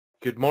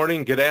Good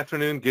morning, good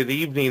afternoon, good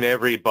evening,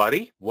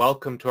 everybody.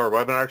 Welcome to our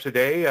webinar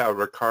today.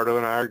 Ricardo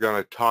and I are going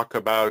to talk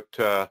about,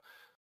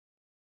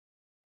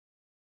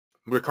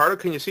 Ricardo,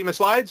 can you see my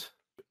slides?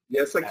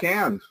 Yes, I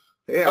can.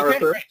 Hey, Okay,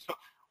 Arthur. great. So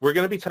we're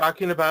going to be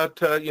talking about,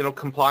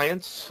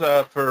 compliance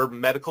for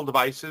medical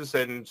devices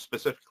and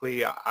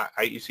specifically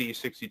IEC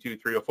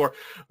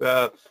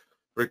 62304.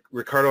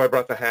 Ricardo, I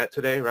brought the hat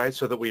today, right,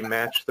 so that we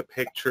match the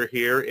picture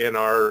here in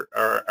our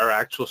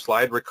actual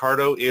slide.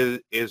 Ricardo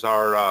is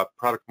our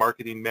product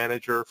marketing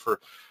manager for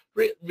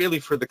really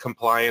for the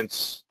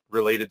compliance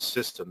related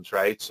systems,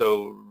 right?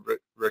 So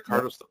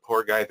Ricardo's the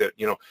poor guy that,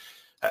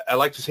 I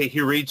like to say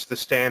he reads the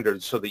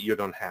standards so that you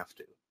don't have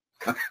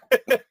to.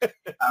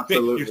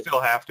 Absolutely. You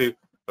still have to.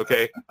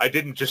 Okay, I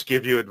didn't just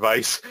give you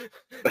advice,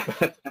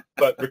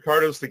 but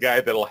Ricardo's the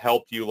guy that'll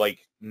help you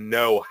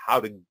know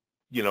how to,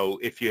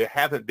 if you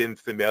haven't been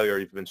familiar,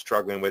 you've been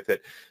struggling with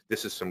it,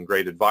 this is some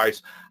great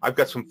advice. I've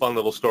got some fun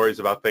little stories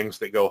about things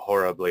that go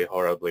horribly,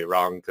 horribly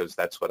wrong because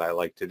that's what I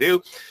like to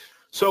do.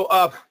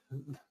 So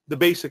the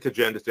basic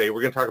agenda today,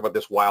 we're going to talk about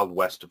this wild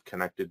west of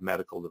connected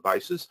medical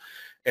devices,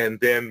 and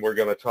then we're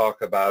going to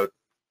talk about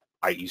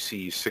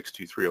IEC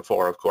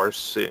 62304, of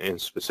course, in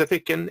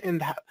specific,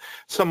 and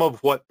some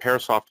of what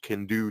Parasoft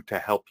can do to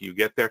help you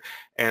get there.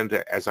 And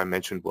as I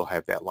mentioned, we'll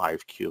have that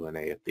live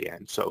Q&A at the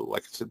end. So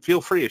like I said,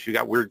 feel free if you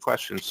got weird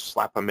questions,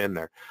 slap them in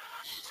there.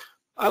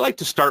 I like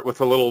to start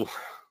with a little,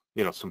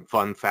 some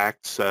fun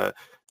facts. The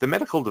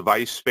medical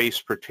device space,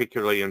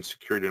 particularly in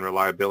security and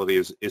reliability,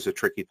 is a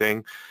tricky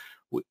thing.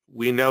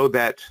 We know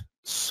that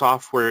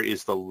software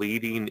is the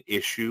leading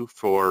issue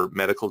for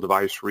medical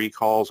device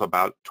recalls.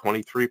 About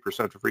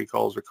 23% of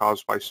recalls are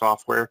caused by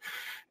software,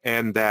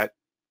 and that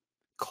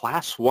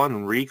class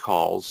 1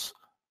 recalls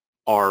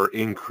are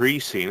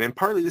increasing. And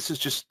partly this is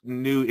just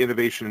new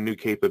innovation and new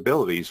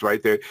capabilities,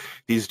 right?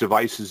 These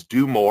devices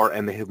do more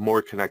and they have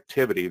more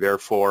connectivity.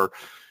 Therefore,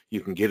 you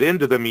can get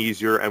into them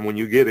easier, and when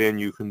you get in,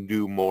 you can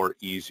do more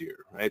easier,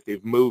 right?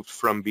 They've moved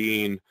from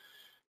being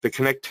the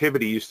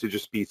connectivity used to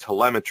just be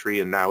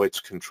telemetry, and now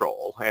it's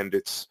control, and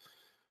it's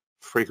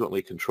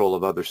frequently control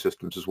of other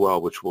systems as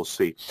well, which we'll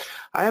see.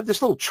 I have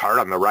this little chart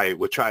on the right,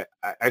 which I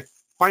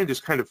find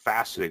is kind of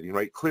fascinating,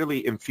 right?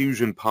 Clearly,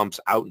 infusion pumps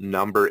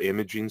outnumber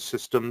imaging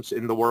systems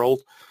in the world,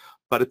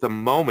 but at the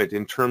moment,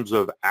 in terms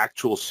of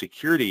actual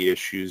security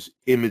issues,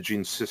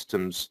 imaging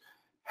systems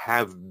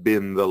have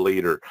been the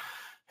leader.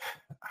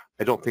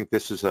 I don't think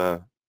this is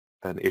an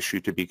issue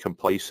to be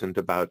complacent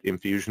about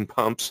infusion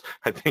pumps.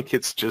 I think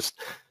it's just,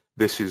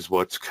 this is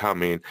what's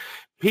coming.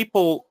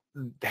 People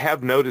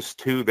have noticed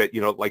too that,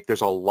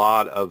 there's a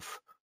lot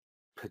of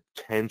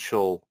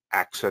potential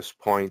access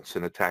points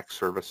and attack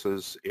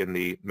surfaces in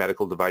the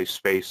medical device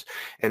space.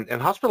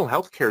 And hospital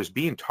healthcare is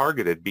being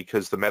targeted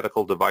because the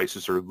medical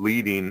devices are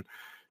leading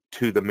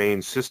to the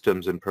main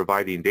systems and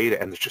providing data.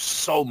 And there's just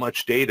so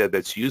much data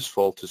that's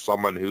useful to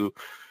someone who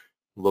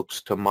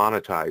looks to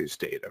monetize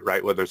data,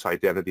 right? Whether it's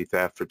identity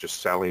theft or just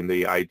selling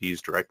the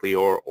IDs directly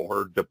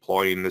or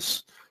deploying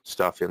this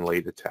stuff in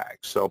late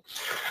attacks. So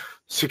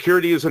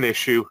security is an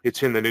issue.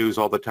 It's in the news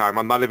all the time.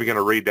 I'm not even going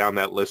to read down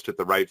that list at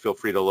the right. Feel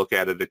free to look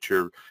at it at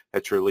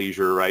your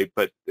leisure, right?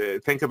 But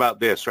think about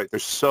this, right?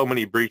 There's so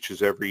many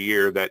breaches every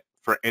year that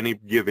for any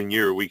given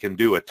year we can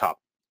do a top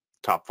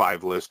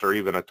 5 list or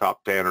even a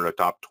top 10 or a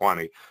top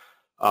 20.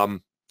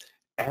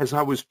 As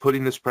I was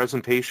putting this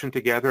presentation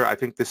together, I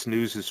think this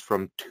news is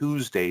from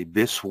Tuesday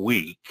this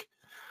week.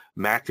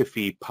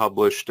 McAfee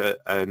published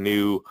a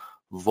new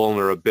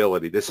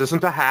vulnerability. This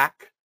isn't a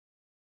hack.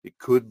 It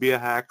could be a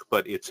hack,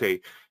 but it's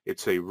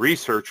a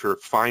researcher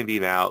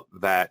finding out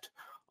that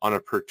on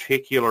a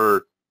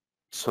particular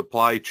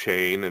supply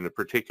chain and a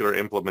particular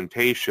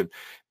implementation,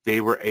 they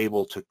were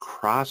able to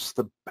cross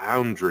the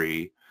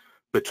boundary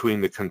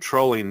between the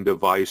controlling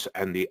device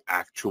and the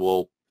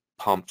actual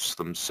pumps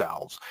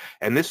themselves.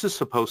 And this is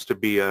supposed to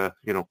be a,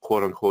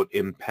 quote unquote,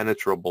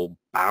 impenetrable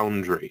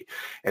boundary.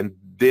 And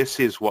this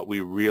is what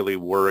we really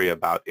worry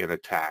about in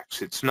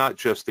attacks. It's not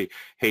just the,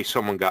 hey,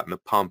 someone got in the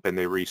pump and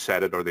they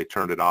reset it or they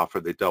turned it off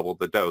or they doubled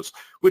the dose,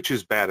 which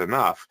is bad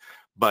enough,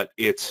 but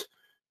it's,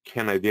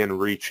 can I then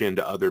reach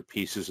into other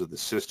pieces of the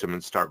system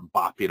and start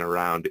bopping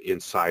around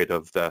inside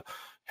of the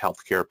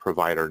healthcare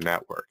provider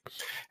network?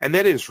 And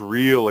that is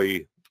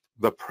really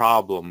the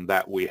problem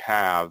that we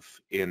have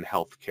in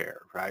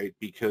healthcare, right?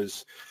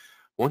 Because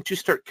once you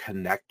start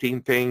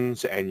connecting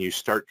things and you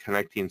start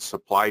connecting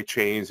supply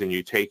chains and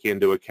you take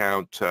into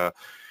account,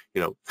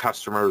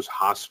 customers,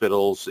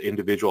 hospitals,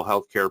 individual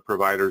healthcare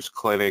providers,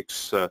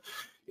 clinics,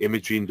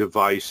 imaging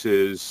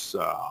devices,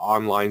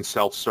 online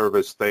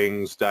self-service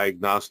things,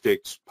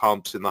 diagnostics,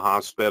 pumps in the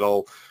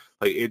hospital,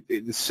 the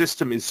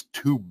system is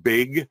too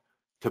big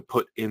to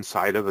put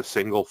inside of a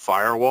single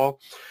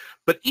firewall.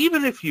 But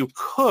even if you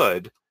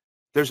could,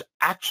 there's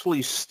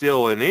actually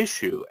still an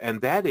issue,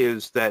 and that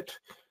is that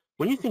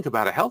when you think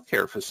about a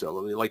healthcare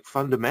facility,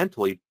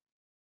 fundamentally,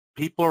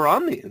 people are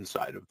on the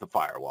inside of the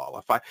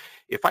firewall.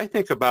 If I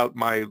think about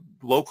my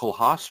local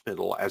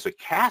hospital as a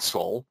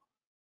castle,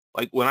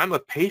 when I'm a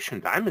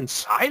patient, I'm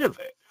inside of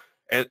it.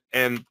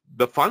 And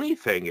the funny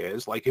thing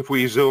is, like, if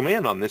we zoom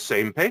in on this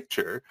same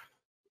picture,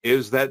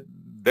 is that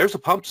there's a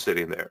pump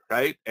sitting there,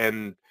 right?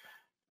 And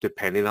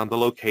depending on the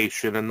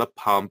location and the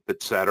pump,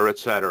 et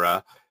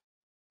cetera,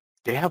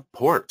 they have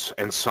ports,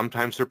 and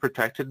sometimes they're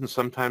protected and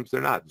sometimes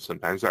they're not.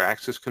 Sometimes they're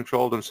access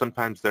controlled and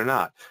sometimes they're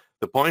not.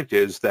 The point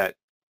is that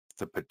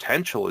the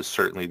potential is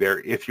certainly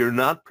there if you're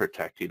not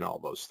protecting all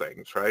those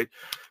things, right?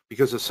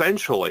 Because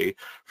essentially,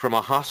 from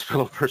a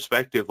hospital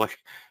perspective, like,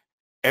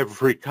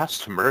 every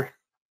customer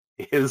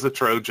is a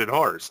Trojan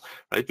horse,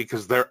 right?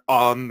 Because they're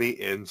on the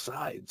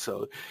inside.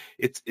 So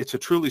it's a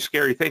truly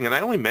scary thing. And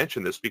I only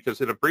mention this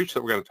because in a breach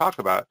that we're going to talk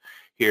about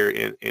here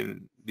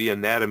in the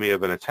anatomy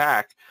of an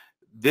attack,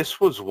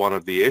 this was one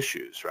of the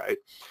issues, right?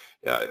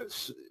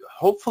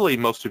 Hopefully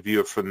most of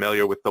you are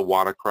familiar with the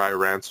WannaCry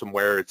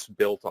ransomware. It's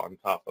built on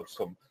top of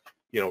some,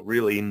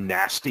 really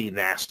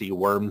nasty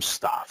worm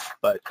stuff.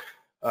 But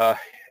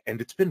and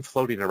it's been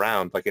floating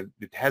around, like, it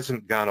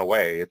hasn't gone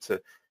away. It's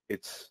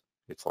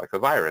like a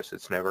virus.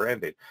 It's never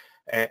ending.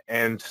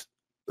 And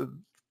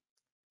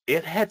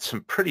it had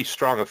some pretty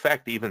strong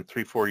effect even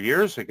 3-4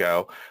 years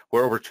ago,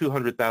 where over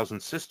 200,000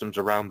 systems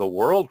around the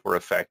world were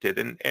affected.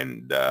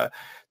 And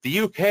the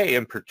UK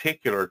in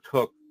particular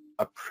took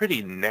a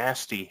pretty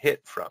nasty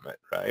hit from it,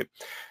 right?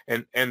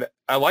 And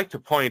I like to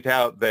point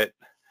out that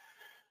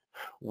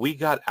we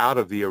got out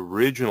of the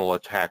original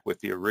attack with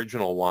the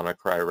original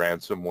WannaCry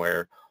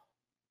ransomware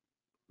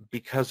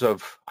because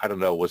of, I don't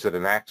know, was it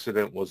an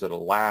accident? Was it a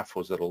laugh?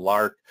 Was it a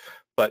lark?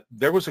 But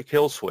there was a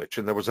kill switch,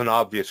 and there was an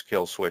obvious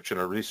kill switch, and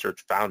our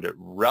research found it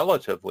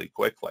relatively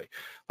quickly.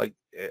 Like,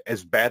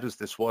 as bad as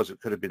this was, it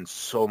could have been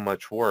so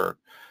much worse.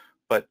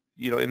 But,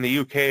 in the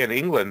UK and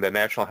England, the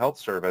National Health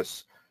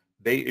Service,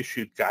 they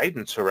issued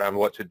guidance around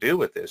what to do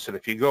with this. And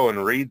if you go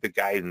and read the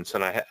guidance,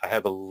 and I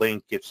have a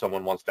link if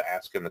someone wants to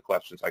ask in the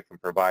questions, I can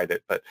provide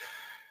it. But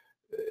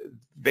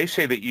they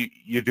say that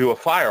you do a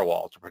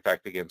firewall to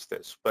protect against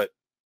this. But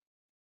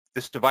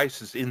this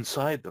device is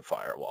inside the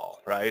firewall,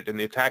 right? And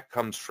the attack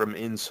comes from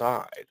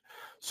inside.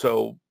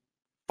 So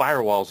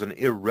firewall is an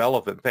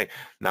irrelevant thing.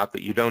 Not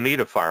that you don't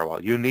need a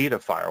firewall. You need a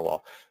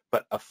firewall.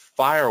 But a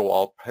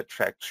firewall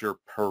protects your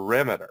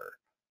perimeter.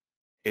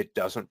 It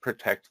doesn't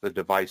protect the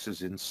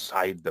devices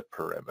inside the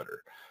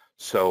perimeter.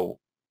 So,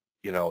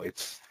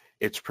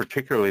 it's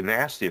particularly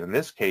nasty. In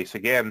this case,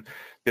 again,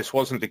 this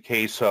wasn't a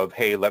case of,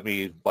 hey, let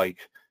me,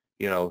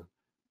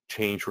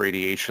 change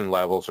radiation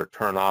levels or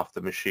turn off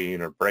the machine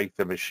or break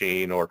the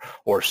machine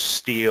or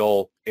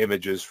steal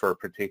images for a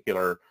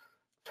particular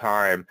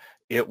time.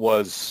 It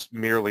was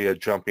merely a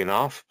jumping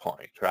off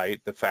point,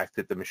 right? The fact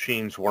that the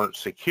machines weren't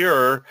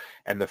secure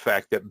and the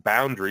fact that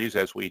boundaries,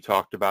 as we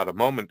talked about a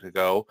moment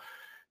ago,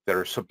 that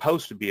are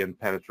supposed to be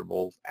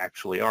impenetrable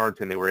actually aren't,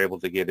 and they were able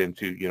to get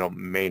into,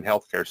 main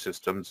healthcare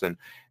systems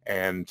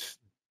and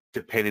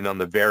depending on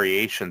the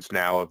variations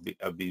now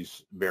of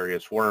these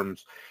various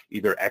worms,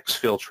 either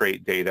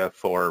exfiltrate data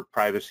for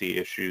privacy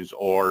issues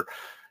or,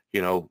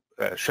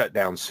 shut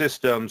down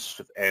systems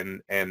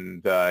and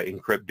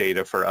encrypt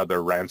data for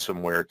other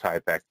ransomware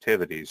type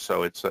activities.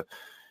 So it's a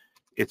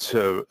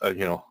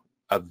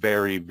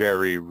very,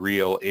 very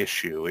real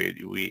issue.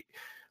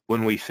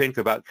 When we think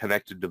about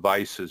connected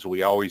devices,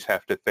 we always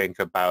have to think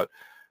about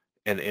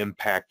an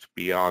impact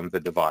beyond the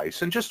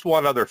device. And just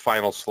one other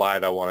final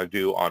slide I want to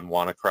do on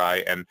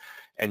WannaCry, and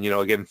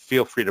again,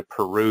 feel free to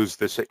peruse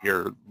this at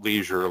your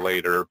leisure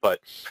later,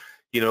 but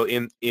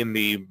in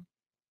the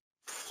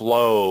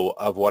flow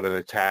of what an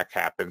attack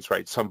happens,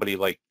 right? Somebody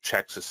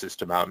checks a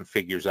system out and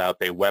figures out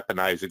they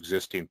weaponize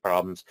existing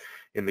problems.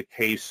 In the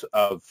case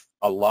of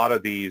a lot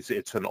of these,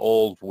 it's an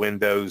old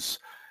Windows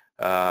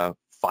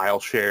file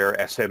share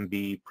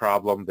SMB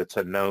problem that's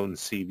a known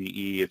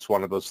CVE. It's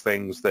one of those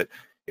things that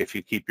if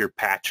you keep your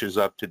patches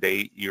up to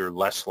date, you're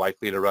less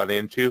likely to run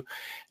into.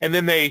 And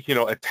then they,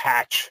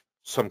 attach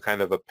some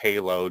kind of a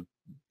payload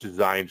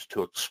designed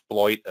to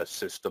exploit a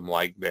system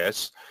like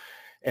this.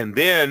 And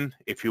then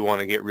if you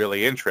want to get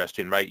really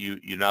interesting, right, you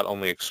not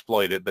only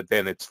exploit it, but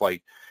then it's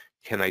like,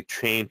 can I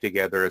chain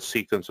together a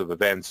sequence of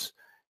events?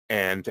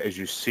 And as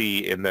you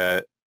see in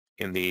the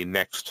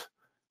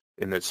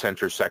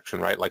center section,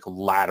 right, like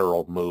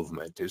lateral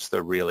movement is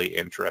the really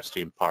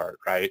interesting part,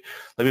 right?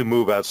 Let me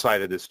move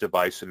outside of this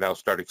device and now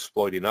start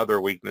exploiting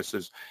other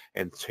weaknesses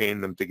and chain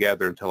them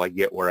together until I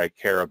get where I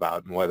care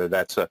about, and whether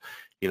that's a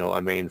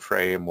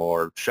mainframe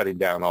or shutting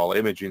down all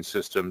imaging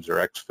systems or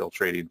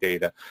exfiltrating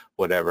data,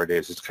 whatever it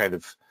is. It's kind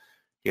of,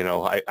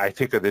 I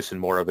think of this in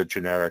more of a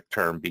generic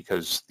term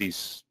because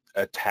these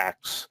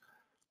attacks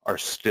are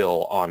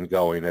still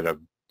ongoing at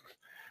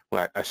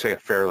well, I say a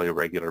fairly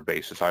irregular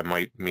basis. I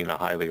might mean a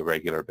highly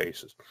irregular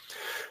basis.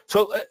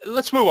 So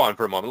let's move on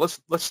for a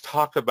moment. Let's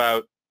talk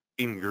about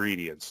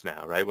ingredients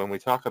now, right? When we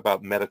talk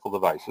about medical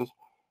devices,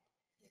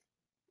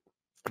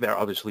 they're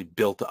obviously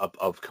built up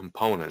of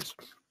components.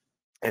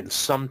 And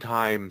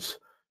sometimes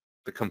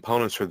the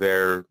components are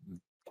there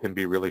can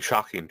be really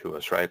shocking to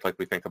us, right? Like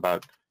we think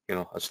about,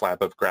 a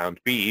slab of ground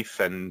beef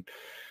and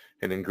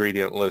an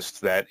ingredient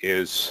list that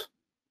is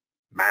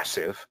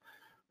massive,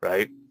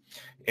 right?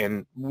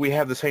 And we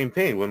have the same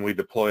thing when we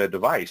deploy a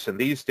device. And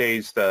these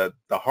days, the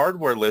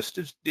hardware list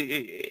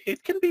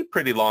it can be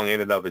pretty long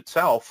in and of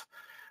itself.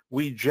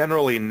 We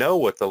generally know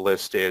what the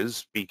list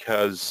is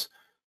because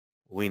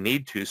we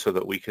need to, so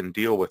that we can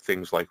deal with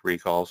things like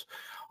recalls.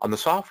 On the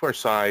software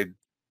side,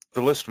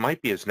 the list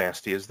might be as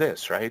nasty as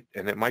this, right?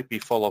 And it might be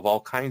full of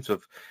all kinds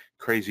of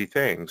crazy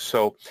things.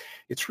 So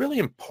it's really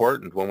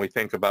important when we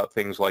think about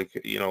things like,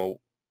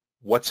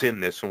 what's in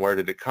this and where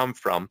did it come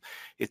from.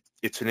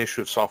 It's an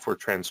issue of software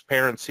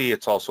transparency.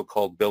 It's also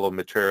called bill of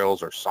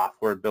materials or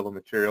software bill of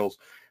materials.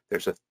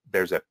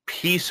 There's a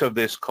piece of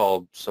this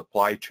called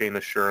supply chain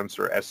assurance,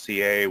 or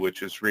SCA,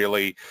 which is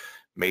really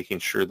making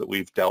sure that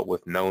we've dealt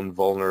with known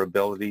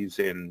vulnerabilities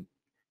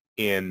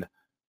in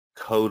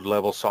code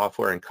level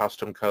software and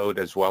custom code,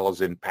 as well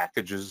as in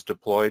packages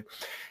deployed.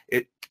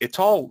 It's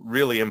all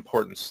really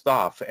important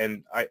stuff.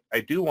 And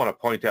I do want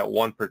to point out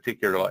one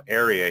particular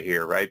area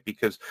here, right?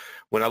 Because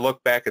when I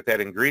look back at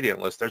that ingredient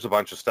list, there's a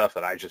bunch of stuff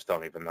that I just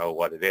don't even know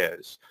what it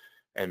is,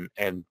 and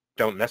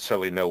don't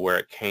necessarily know where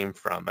it came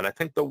from. And I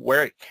think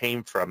where it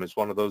came from is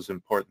one of those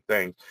important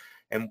things.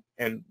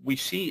 And we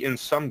see in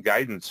some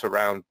guidance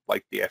around,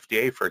 like the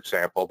FDA, for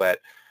example, that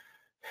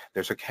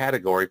there's a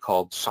category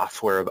called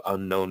software of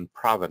unknown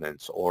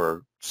provenance,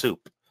 or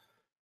SOUP.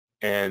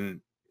 And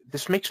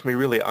this makes me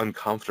really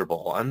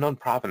uncomfortable. Unknown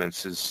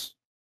provenance is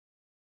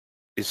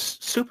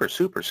super,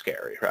 super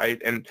scary, right?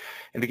 And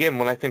again,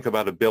 when I think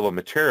about a bill of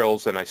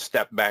materials and I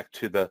step back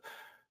to the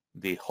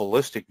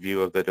holistic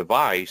view of the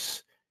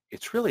device,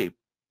 it's really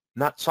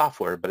not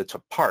software, but it's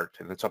a part,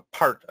 and it's a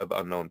part of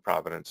unknown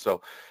provenance.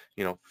 So,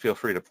 feel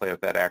free to play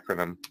with that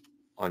acronym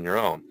on your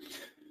own.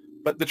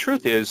 But the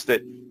truth is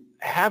that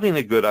having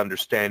a good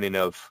understanding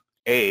of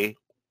A,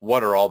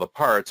 what are all the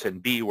parts,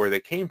 and B, where they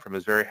came from,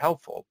 is very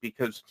helpful,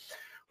 because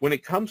when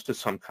it comes to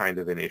some kind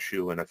of an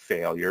issue and a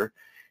failure,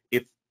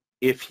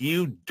 if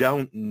you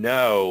don't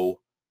know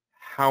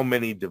how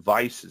many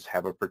devices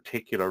have a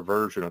particular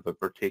version of a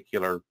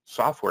particular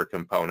software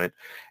component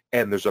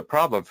and there's a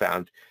problem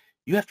found,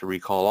 you have to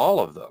recall all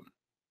of them.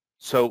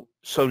 So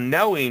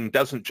knowing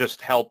doesn't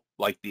just help,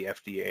 like the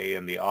FDA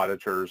and the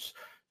auditors,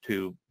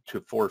 to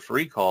force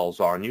recalls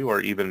on you, or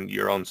even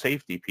your own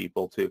safety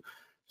people to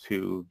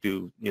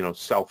do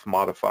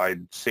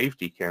self-modified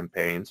safety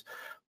campaigns,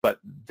 but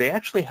they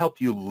actually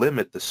help you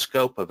limit the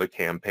scope of a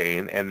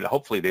campaign, and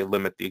hopefully they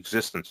limit the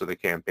existence of the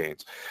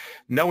campaigns.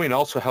 Knowing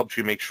also helps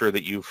you make sure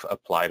that you've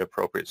applied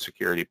appropriate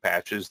security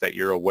patches, that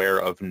you're aware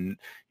of,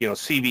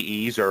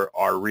 CVEs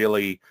are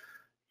really,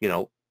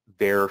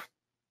 they're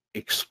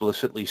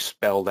explicitly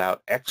spelled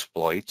out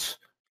exploits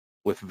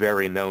with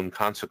very known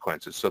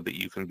consequences, so that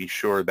you can be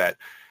sure that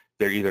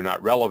they're either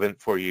not relevant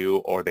for you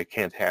or they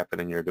can't happen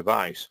in your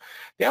device.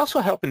 They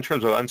also help in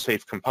terms of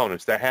unsafe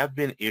components. There have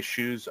been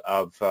issues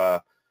of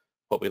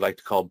what we like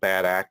to call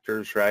bad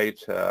actors, right?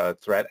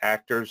 Threat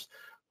actors,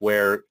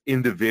 where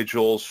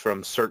individuals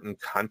from certain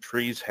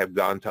countries have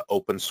gone to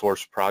open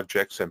source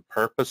projects and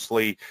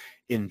purposely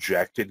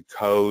injected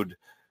code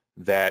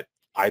that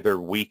either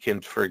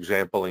weakened, for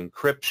example,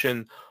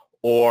 encryption,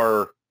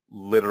 or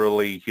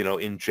literally,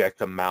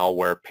 inject a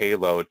malware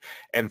payload.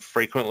 And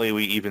frequently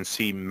we even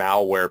see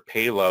malware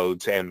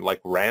payloads and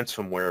like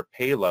ransomware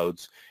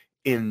payloads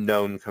in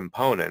known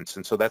components.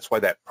 And so that's why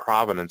that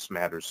provenance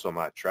matters so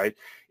much, right?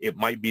 It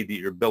might be that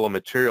your bill of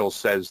materials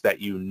says that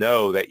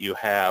that you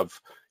have,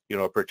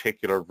 a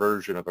particular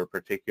version of a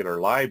particular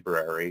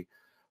library,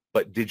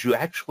 but did you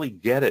actually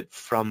get it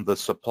from the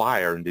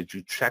supplier, and did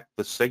you check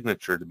the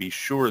signature to be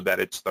sure that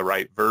it's the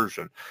right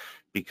version?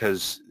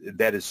 Because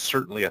that is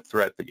certainly a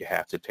threat that you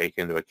have to take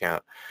into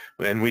account.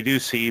 And we do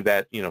see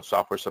that,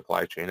 software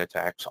supply chain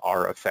attacks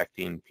are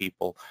affecting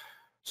people.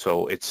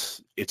 So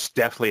it's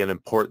definitely an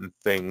important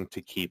thing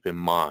to keep in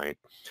mind.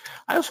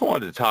 I also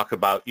wanted to talk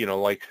about,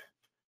 like,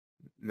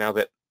 now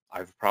that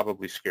I've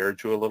probably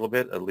scared you a little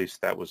bit, at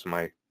least that was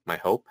my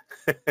hope.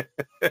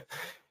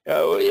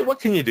 What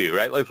can you do,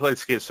 right?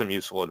 Let's give some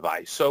useful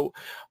advice. So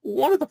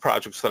one of the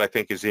projects that I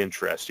think is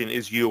interesting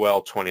is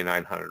UL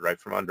 2900, right,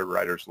 from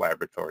Underwriters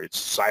Laboratory.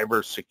 It's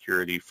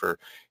cybersecurity for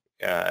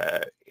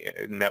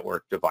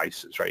network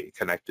devices, right,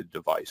 connected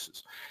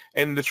devices.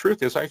 And the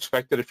truth is, I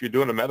expect that if you're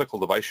doing a medical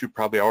device, you're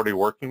probably already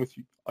working with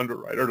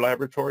Underwriter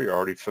Laboratory. You're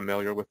already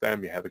familiar with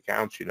them. You have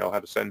accounts. You know how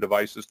to send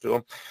devices to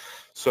them.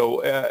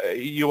 So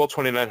UL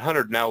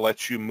 2900 now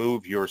lets you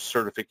move your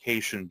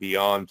certification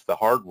beyond the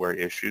hardware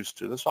issues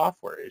to the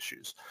software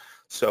issues.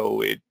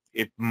 So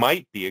it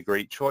might be a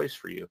great choice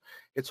for you.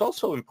 It's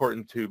also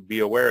important to be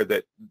aware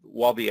that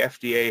while the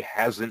FDA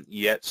hasn't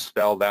yet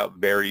spelled out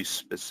very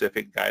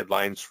specific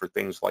guidelines for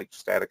things like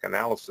static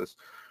analysis,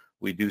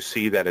 we do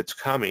see that it's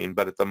coming.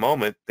 But at the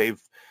moment,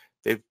 they've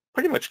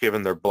pretty much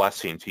given their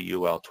blessing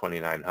to UL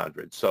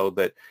 2900, so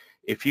that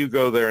if you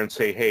go there and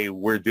say, hey,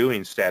 we're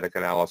doing static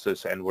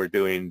analysis and we're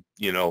doing,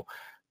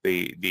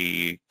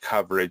 the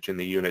coverage and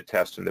the unit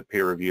test and the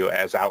peer review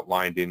as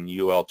outlined in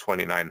UL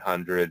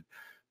 2900-1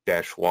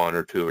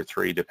 or 2 or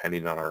 3,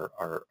 depending on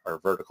our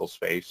vertical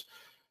space,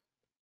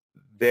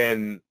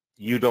 then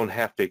you don't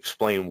have to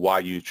explain why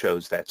you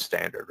chose that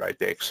standard, right?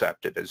 They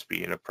accept it as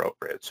being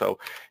appropriate. So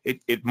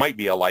it might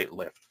be a light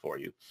lift for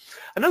you.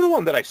 Another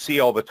one that I see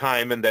all the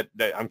time and that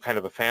I'm kind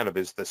of a fan of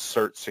is the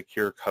CERT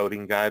Secure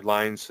Coding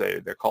Guidelines.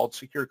 They're called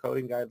Secure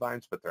Coding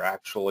Guidelines, but they're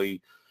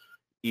actually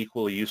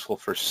equally useful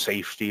for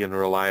safety and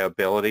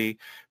reliability.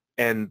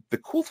 And the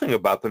cool thing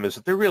about them is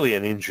that they're really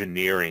an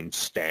engineering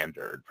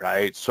standard,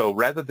 right? So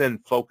rather than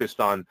focused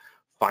on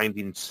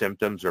finding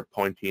symptoms or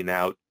pointing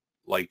out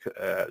like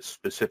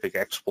specific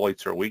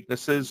exploits or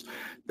weaknesses,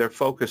 they're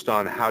focused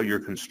on how you're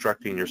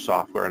constructing your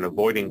software and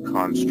avoiding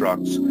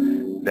constructs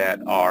that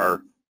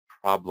are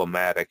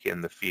problematic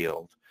in the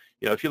field.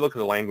 You know, if you look at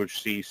the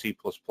language C, C++,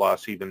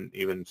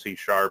 even C#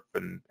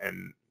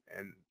 and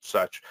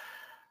such,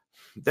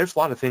 there's a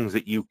lot of things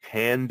that you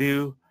can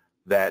do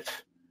that,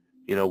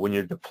 you know, when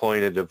you're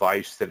deploying a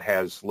device that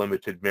has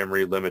limited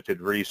memory,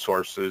 limited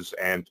resources,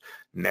 and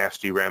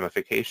nasty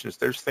ramifications,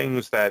 there's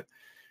things that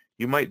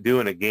you might do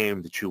in a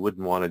game that you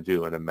wouldn't want to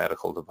do in a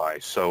medical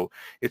device. So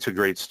it's a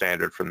great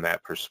standard from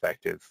that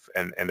perspective.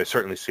 And I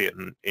certainly see it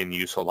in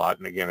use a lot.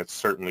 And again, it's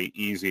certainly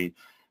easy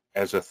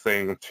as a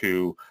thing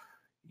to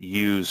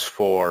use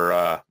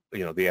for,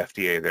 you know, the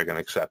FDA. They're going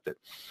to accept it.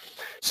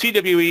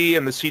 CWE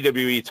and the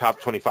CWE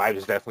Top 25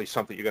 is definitely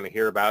something you're going to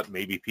hear about.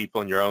 Maybe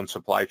people in your own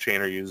supply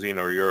chain are using,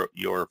 or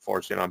you're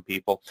forcing on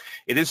people.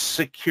 It is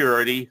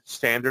security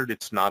standard.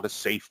 It's not a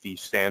safety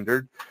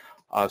standard.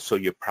 So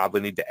you probably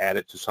need to add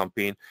it to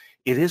something.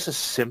 It is a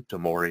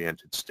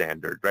symptom-oriented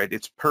standard, right?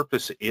 Its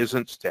purpose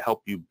isn't to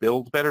help you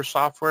build better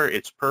software.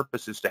 Its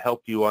purpose is to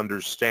help you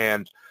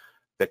understand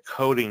the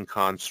coding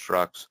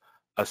constructs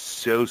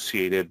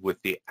associated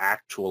with the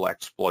actual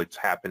exploits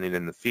happening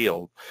in the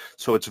field.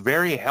 So it's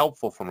very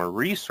helpful from a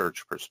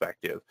research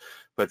perspective,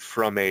 but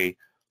from a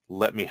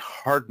let me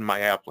harden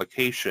my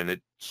application,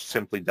 it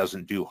simply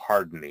doesn't do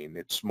hardening.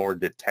 It's more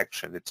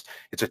detection.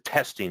 It's a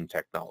testing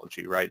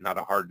technology, right? Not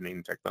a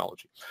hardening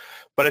technology.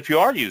 But if you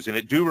are using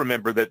it, do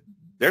remember that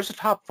there's a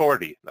top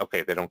 40.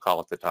 Okay, they don't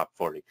call it the top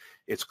 40.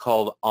 It's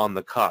called on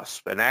the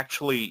cusp. And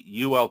actually,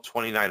 UL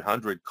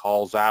 2900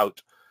 calls out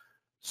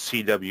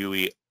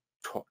CWE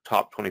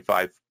top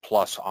 25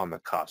 plus on the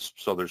cusp.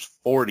 So there's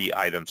 40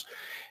 items.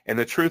 And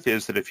the truth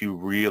is that if you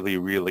really,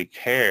 really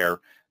care,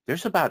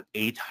 there's about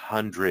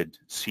 800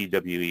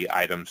 CWE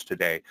items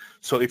today.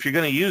 So if you're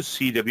going to use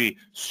CWE,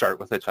 start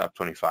with the top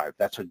 25.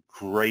 That's a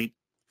great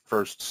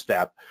first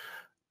step.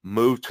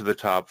 Move to the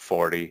top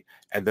 40.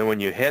 And then when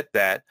you hit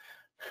that,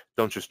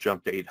 don't just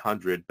jump to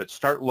 800, but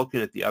start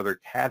looking at the other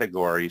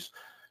categories,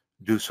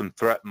 do some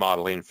threat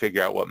modeling,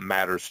 figure out what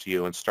matters to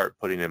you, and start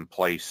putting in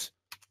place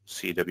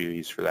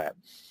CWEs for that.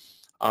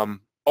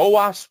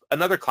 OWASP,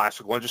 another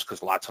classic one, just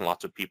because lots and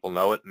lots of people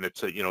know it, and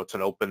it's a, you know, it's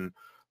an open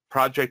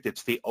project.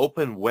 It's the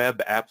Open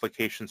Web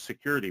Application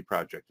Security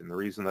Project, and the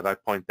reason that I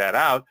point that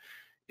out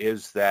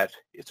is that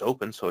it's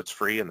open, so it's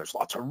free, and there's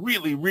lots of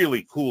really,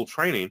 really cool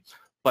training,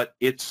 but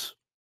it's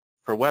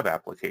for web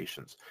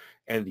applications.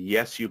 And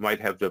yes, you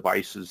might have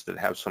devices that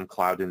have some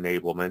cloud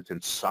enablement,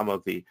 and some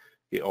of the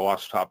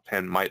OWASP Top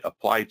 10 might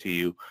apply to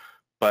you,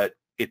 but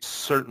it's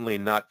certainly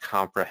not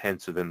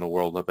comprehensive in the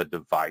world of a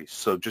device.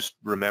 So just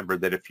remember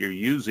that if you're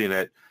using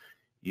it,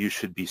 you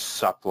should be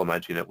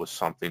supplementing it with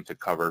something to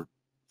cover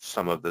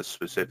some of the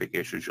specific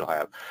issues you'll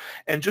have.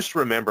 And just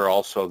remember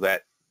also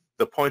that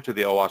the point of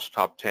the OWASP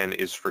Top 10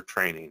 is for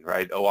training,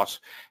 right? OWASP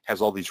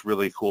has all these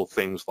really cool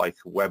things like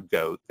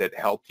WebGoat that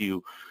help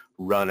you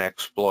run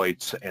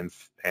exploits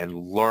and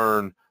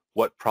learn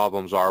what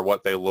problems are,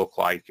 what they look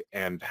like,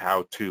 and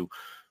how to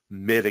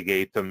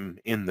mitigate them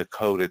in the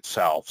code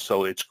itself.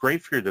 So it's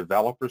great for your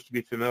developers to be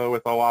familiar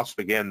with OWASP.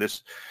 Again,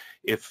 this,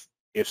 if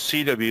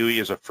CWE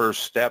is a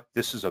first step,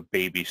 this is a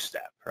baby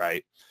step,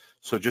 right?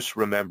 So just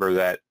remember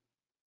that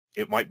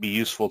it might be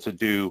useful to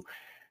do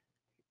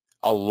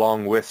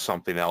along with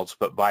something else,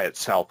 but by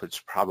itself, it's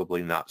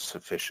probably not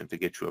sufficient to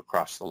get you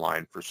across the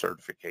line for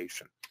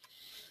certification.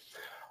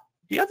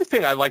 The other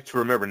thing I like to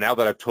remember, now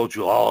that I've told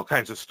you all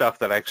kinds of stuff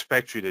that I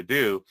expect you to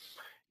do,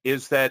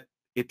 is that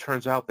it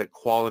turns out that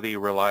quality,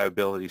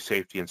 reliability,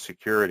 safety, and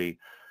security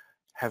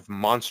have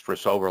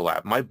monstrous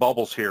overlap. My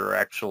bubbles here are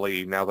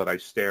actually, now that I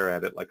stare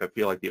at it, like I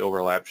feel like the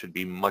overlap should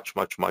be much,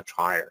 much, much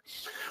higher.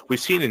 We've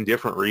seen in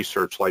different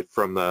research, like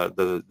from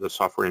the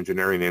Software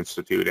Engineering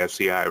Institute,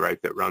 SEI, right,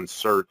 that runs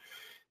CERT,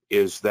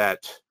 is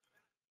that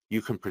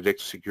you can predict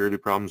security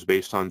problems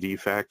based on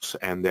defects,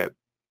 and that,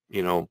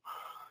 you know,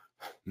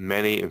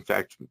 many, in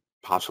fact,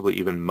 possibly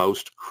even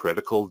most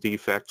critical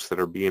defects that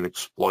are being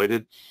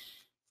exploited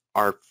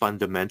are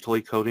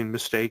fundamentally coding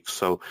mistakes.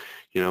 So,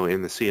 you know,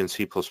 in the C and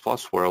C++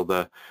 world,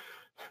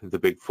 the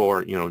big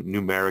four, you know,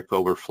 numeric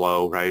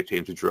overflow, right,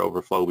 integer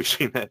overflow, we've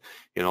seen that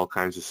in all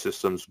kinds of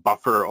systems,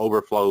 buffer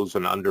overflows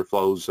and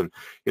underflows, and,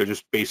 you know,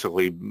 just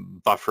basically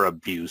buffer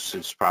abuse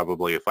is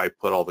probably, if I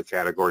put all the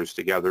categories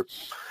together,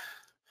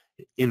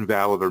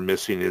 invalid or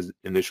missing is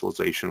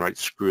initialization, right,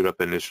 screwed up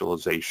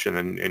initialization,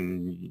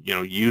 and you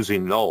know,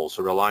 using nulls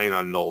or relying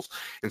on nulls.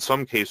 In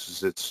some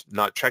cases, it's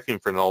not checking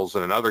for nulls,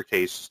 and in other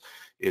cases,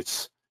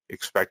 it's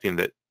expecting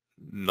that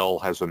null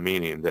has a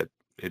meaning, that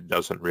It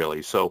doesn't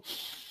really. So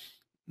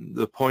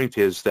the point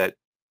is that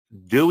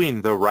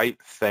doing the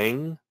right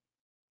thing,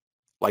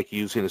 like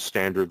using a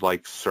standard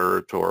like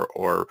CERT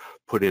or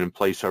putting in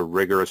place a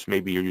rigorous,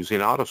 maybe you're using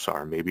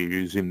AUTOSAR, maybe you're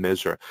using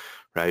MISRA,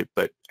 right?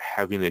 But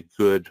having a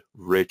good,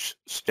 rich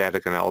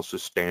static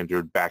analysis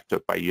standard backed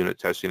up by unit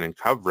testing and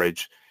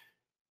coverage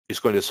is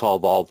going to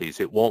solve all these.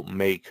 It won't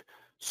make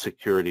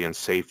security and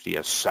safety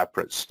a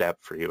separate step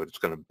for you. It's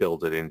going to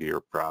build it into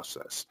your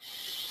process.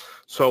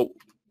 So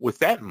with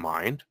that in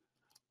mind,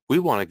 we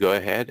want to go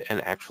ahead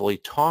and actually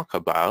talk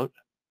about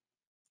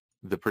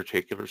the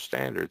particular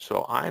standard.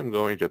 So I'm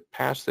going to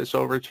pass this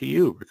over to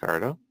you,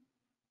 Ricardo.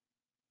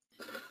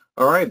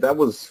 All right, that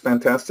was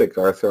fantastic,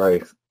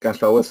 Arthur.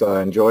 Gosh, I always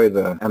enjoy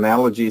the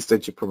analogies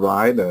that you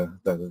provide,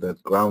 the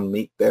ground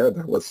meat there.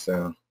 That was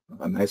a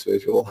nice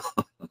visual.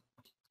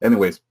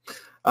 Anyways,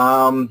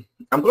 I'm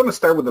going to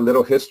start with a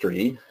little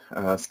history.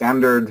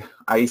 Standard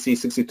IEC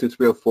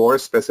 62304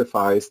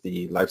 specifies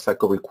the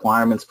lifecycle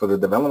requirements for the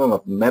development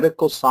of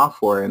medical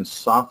software and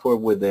software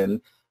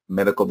within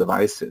medical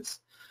devices.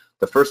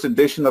 The first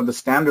edition of the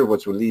standard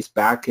was released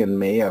back in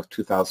May of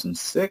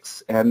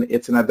 2006, and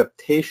it's an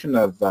adaptation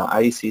of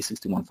IEC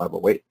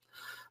 61508.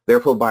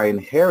 Therefore, by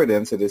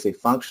inheritance, it is a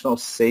functional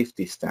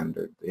safety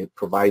standard. It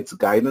provides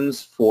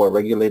guidance for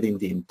regulating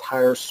the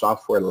entire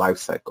software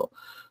lifecycle.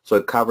 So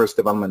it covers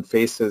development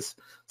phases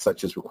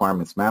such as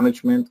requirements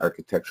management,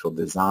 architectural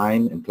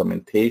design,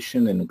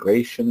 implementation,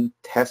 integration,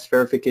 test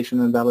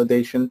verification and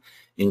validation,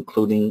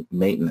 including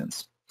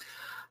maintenance.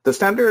 The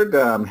standard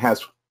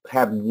has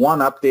had one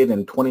update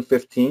in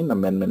 2015,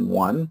 Amendment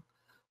 1.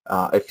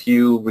 A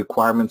few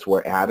requirements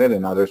were added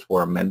and others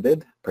were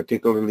amended,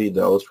 particularly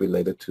those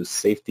related to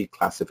safety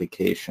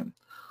classification.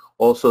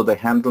 Also, the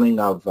handling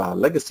of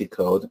legacy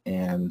code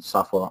and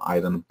software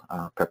item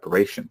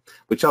preparation,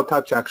 which I'll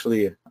touch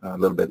actually a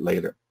little bit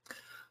later.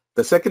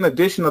 The second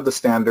edition of the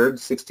standard,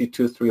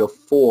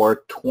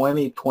 62304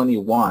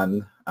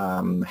 2021,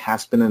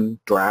 has been in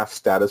draft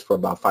status for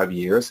about 5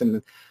 years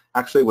and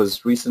actually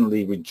was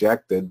recently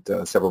rejected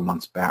several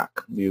months back.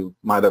 You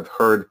might have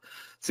heard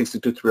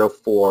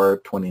 62304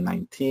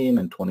 2019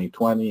 and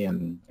 2020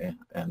 and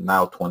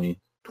now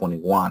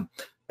 2021.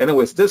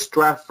 Anyways, this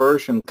draft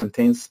version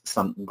contains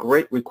some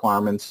great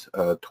requirements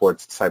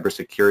towards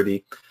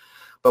cybersecurity,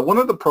 but one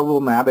of the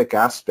problematic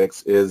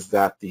aspects is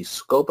that the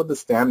scope of the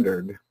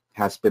standard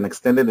has been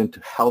extended into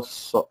health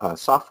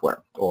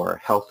software or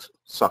health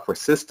software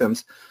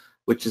systems,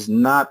 which is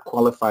not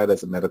qualified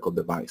as a medical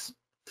device.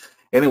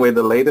 Anyway,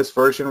 the latest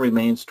version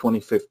remains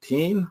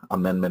 2015,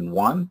 Amendment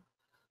 1.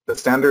 The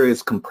standard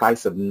is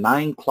comprised of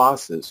 9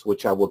 clauses,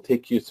 which I will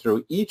take you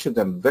through each of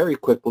them very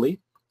quickly.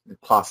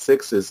 Clause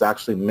 6 is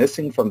actually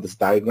missing from this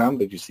diagram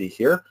that you see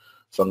here,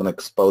 so I'm going to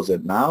expose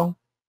it now.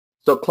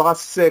 So clause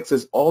 6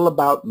 is all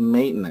about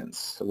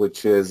maintenance,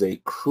 which is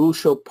a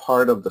crucial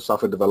part of the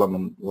software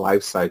development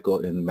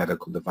lifecycle in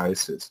medical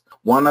devices.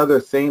 One other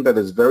thing that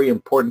is very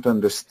important to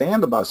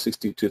understand about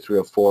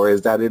 62304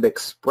 is that it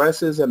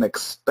expresses and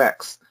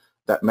expects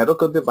that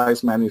medical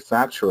device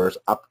manufacturers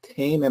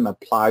obtain and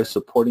apply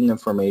supporting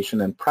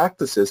information and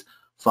practices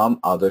from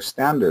other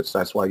standards.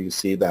 That's why you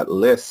see that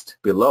list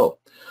below.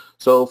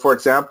 So, for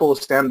example,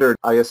 standard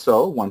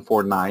ISO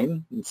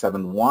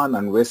 14971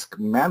 on risk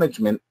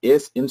management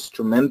is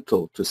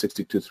instrumental to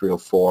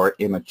 62304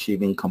 in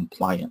achieving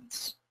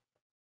compliance.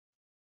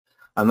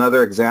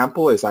 Another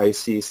example is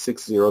IEC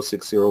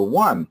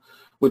 60601,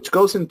 which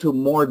goes into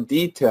more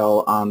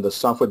detail on the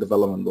software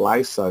development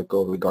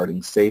lifecycle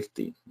regarding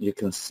safety. You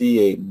can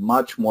see a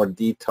much more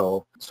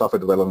detailed software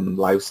development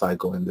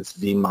lifecycle in this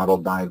V model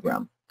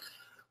diagram.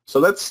 So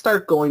let's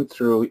start going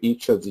through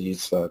each of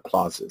these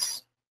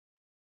clauses.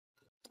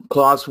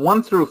 Clause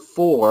 1 through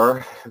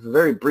 4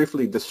 very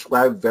briefly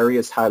describe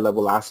various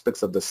high-level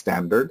aspects of the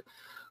standard.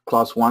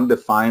 Clause 1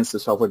 defines the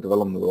software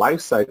development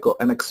lifecycle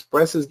and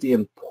expresses the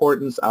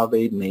importance of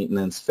a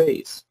maintenance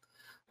phase.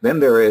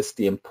 Then there is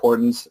the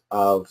importance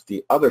of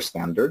the other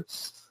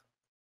standards.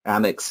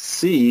 Annex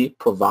C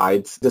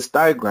provides this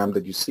diagram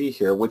that you see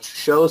here, which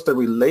shows the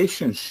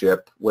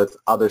relationship with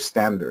other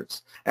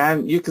standards.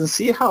 And you can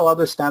see how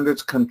other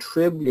standards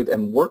contribute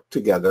and work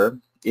together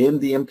in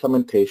the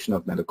implementation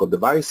of medical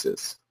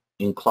devices.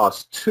 In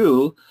Clause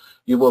 2,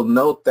 you will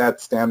note that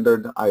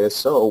standard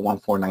ISO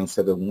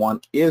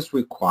 14971 is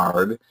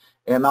required,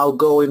 and I'll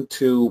go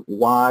into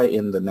why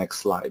in the next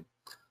slide.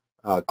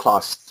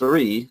 Clause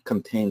 3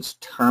 contains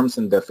terms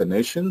and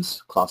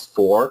definitions. Clause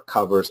 4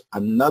 covers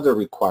another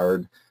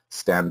required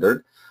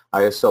standard,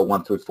 ISO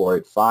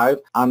 13485,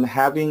 on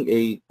having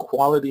a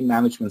quality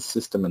management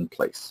system in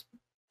place.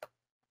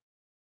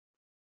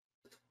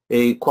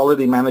 A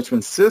quality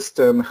management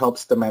system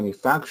helps the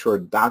manufacturer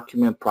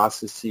document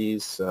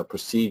processes,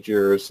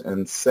 procedures,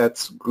 and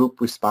sets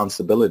group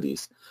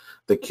responsibilities.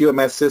 The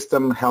QMS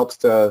system helps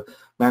the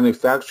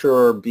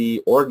manufacturer be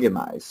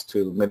organized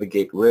to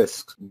mitigate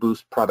risks,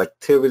 boost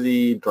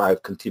productivity,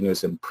 drive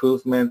continuous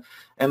improvement,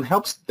 and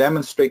helps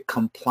demonstrate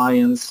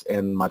compliance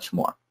and much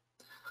more.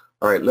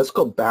 All right, let's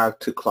go back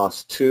to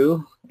Clause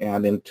 2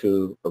 and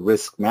into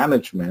risk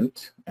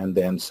management, and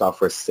then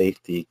software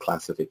safety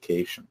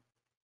classification.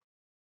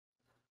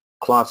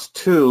 Clause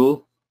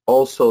 2,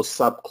 also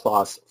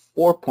subclause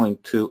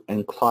 4.2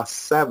 and clause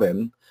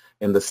 7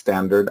 in the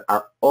standard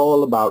are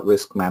all about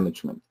risk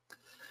management.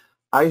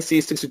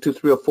 IEC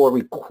 62304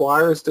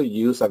 requires the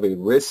use of a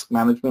risk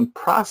management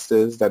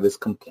process that is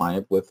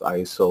compliant with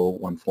ISO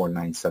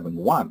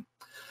 14971.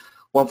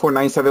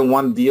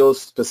 14971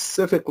 deals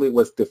specifically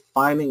with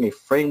defining a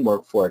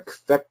framework for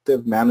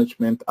effective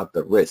management of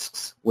the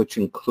risks, which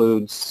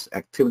includes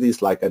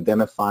activities like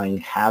identifying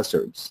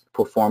hazards,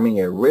 performing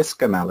a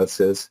risk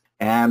analysis,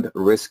 and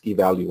risk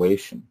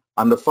evaluation.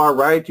 On the far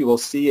right, you will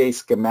see a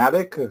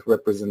schematic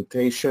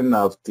representation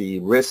of the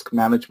risk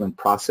management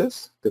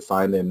process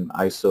defined in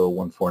ISO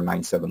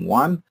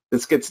 14971.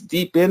 This gets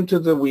deep into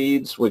the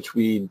weeds, which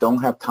we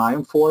don't have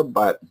time for,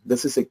 but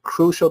this is a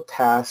crucial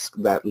task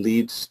that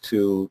leads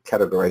to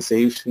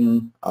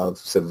categorization of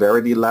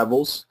severity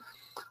levels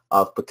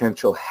of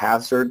potential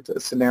hazard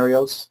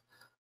scenarios,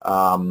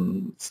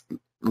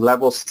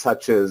 levels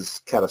such as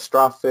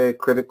catastrophic,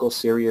 critical,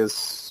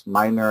 serious,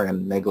 minor,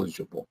 and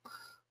negligible.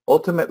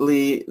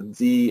 Ultimately,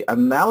 the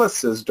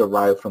analysis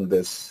derived from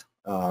this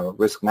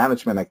risk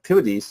management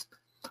activities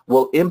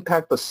will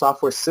impact the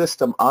software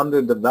system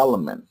under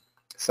development,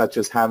 such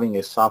as having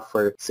a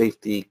software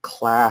safety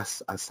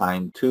class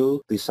assigned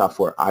to the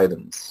software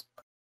items.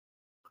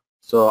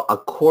 So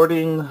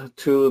according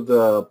to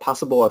the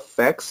possible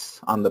effects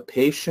on the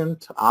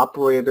patient,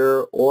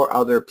 operator, or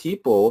other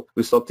people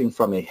resulting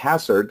from a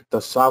hazard, the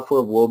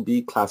software will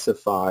be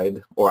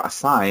classified or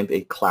assigned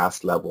a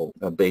class level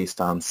based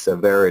on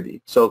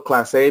severity. So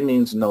Class A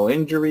means no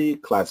injury,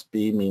 Class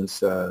B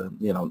means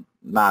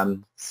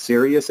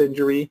non-serious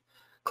injury,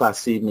 Class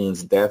C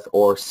means death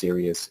or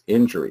serious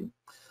injury.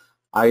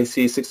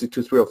 IEC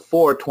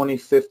 62304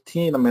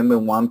 2015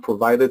 Amendment 1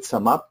 provided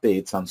some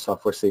updates on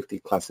software safety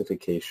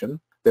classification.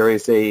 There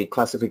is a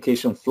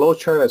classification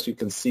flowchart, as you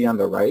can see on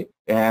the right,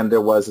 and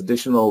there was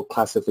additional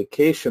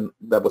classification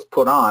that was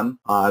put on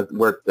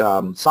where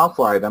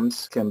software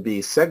items can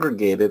be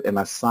segregated and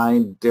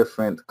assigned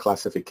different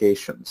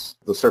classifications.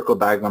 The circle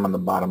diagram on the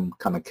bottom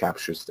kind of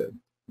captures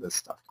this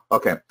stuff.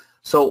 Okay.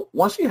 So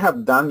once you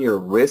have done your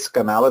risk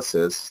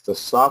analysis, the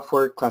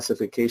software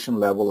classification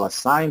level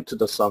assigned to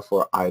the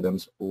software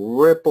items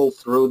ripple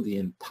through the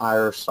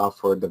entire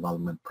software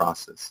development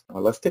process. Now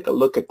let's take a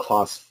look at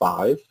Clause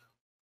 5.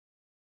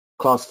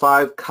 Clause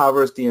 5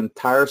 covers the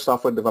entire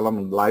software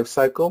development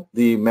lifecycle.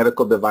 The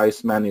medical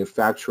device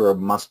manufacturer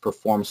must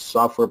perform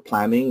software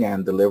planning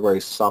and deliver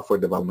a software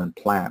development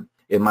plan.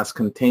 It must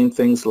contain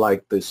things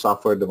like the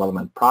software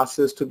development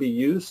process to be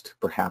used,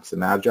 perhaps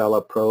an agile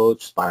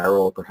approach,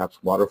 spiral, perhaps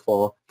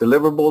waterfall.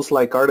 Deliverables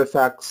like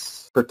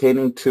artifacts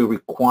pertaining to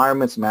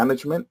requirements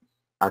management,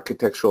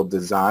 architectural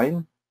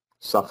design,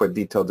 software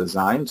detail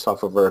design,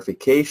 software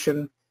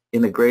verification,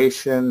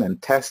 integration and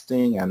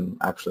testing, and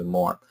actually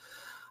more.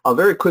 I'll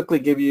very quickly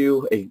give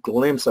you a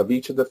glimpse of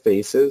each of the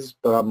phases,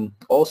 but I'm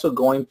also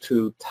going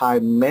to tie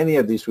many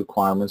of these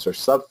requirements or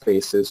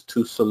subphases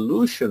to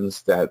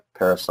solutions that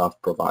Parasoft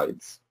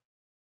provides.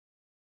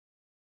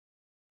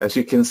 As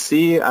you can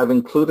see, I've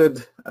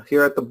included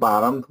here at the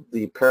bottom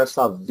the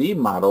Parasoft V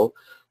model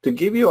to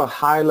give you a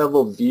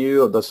high-level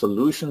view of the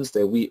solutions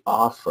that we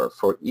offer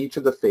for each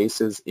of the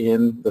phases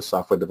in the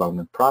software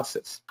development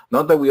process.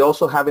 Note that we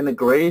also have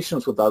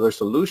integrations with other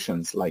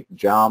solutions like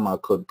JAMA,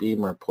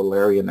 Codebeamer,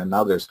 Polarian, and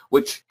others,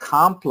 which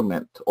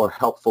complement or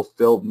help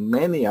fulfill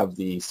many of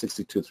the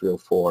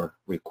 62304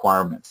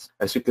 requirements.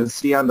 As you can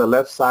see on the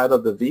left side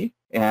of the V,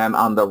 and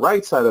on the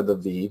right side of the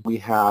V, we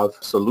have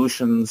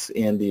solutions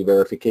in the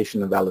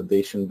verification and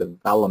validation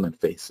development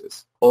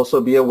phases. Also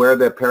be aware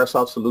that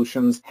Parasoft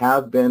solutions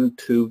have been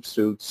tube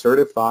suit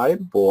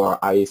certified for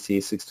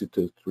IEC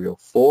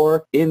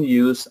 62304 in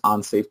use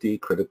on safety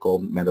critical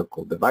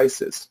medical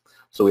devices.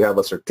 So we have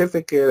a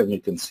certificate, and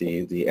you can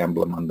see the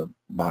emblem on the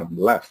bottom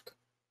left.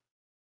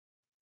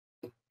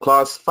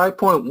 Clause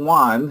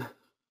 5.1,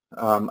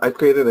 I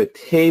created a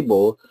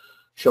table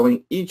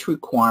showing each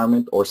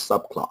requirement or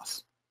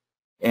subclause.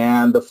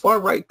 And the far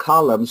right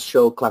columns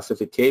show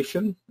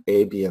classification,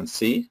 A, B, and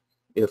C.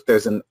 If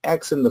there's an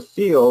X in the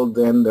field,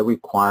 then the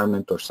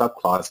requirement or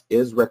subclause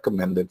is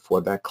recommended for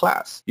that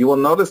class. You will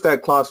notice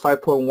that Clause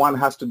 5.1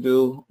 has to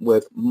do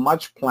with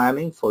much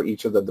planning for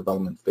each of the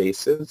development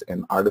phases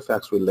and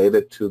artifacts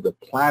related to the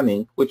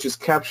planning, which is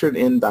captured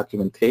in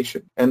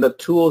documentation, and the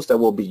tools that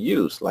will be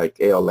used, like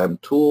ALM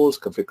tools,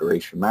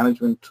 configuration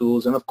management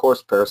tools, and of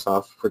course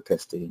Parasoft for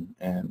testing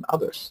and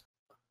others.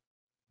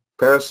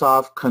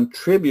 Parasoft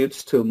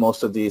contributes to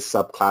most of these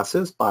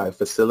subclasses by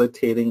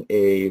facilitating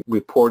a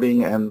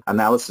reporting and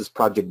analysis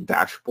project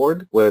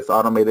dashboard with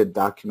automated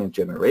document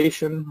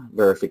generation,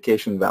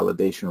 verification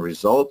validation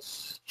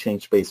results,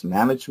 change-based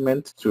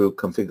management through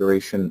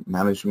configuration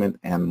management,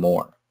 and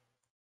more.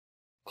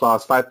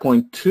 Clause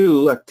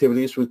 5.2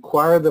 activities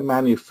require the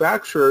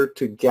manufacturer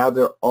to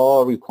gather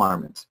all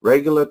requirements,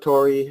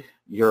 regulatory,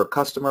 your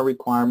customer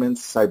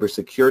requirements,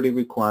 cybersecurity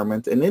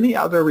requirements, and any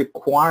other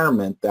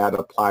requirement that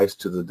applies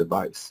to the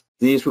device.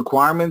 These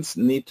requirements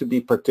need to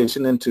be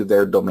partitioned into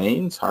their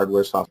domains,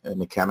 hardware, software, and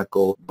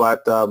mechanical,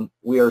 but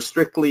we are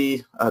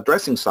strictly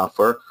addressing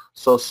software,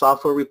 so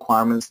software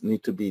requirements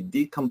need to be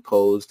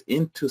decomposed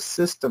into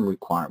system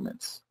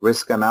requirements.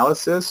 Risk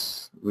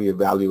analysis, we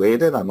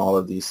evaluated on all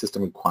of these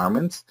system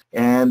requirements,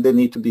 and they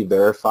need to be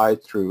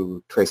verified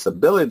through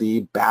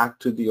traceability back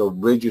to the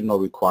original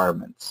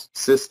requirements.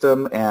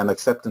 System and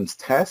acceptance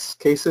test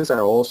cases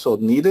are also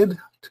needed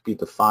to be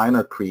defined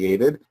or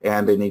created,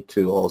 and they need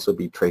to also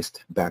be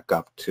traced back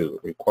up to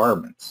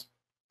requirements.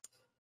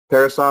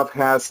 Parasoft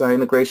has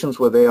integrations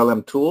with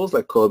ALM tools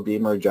like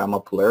Codebeamer,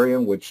 JAMA,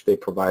 Polarium, which they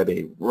provide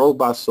a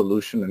robust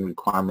solution in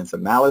requirements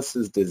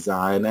analysis,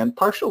 design, and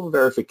partial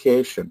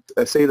verification.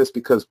 I say this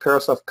because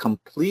Parasoft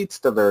completes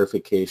the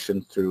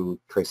verification through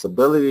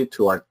traceability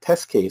to our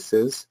test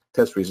cases,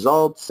 test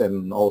results,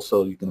 and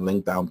also you can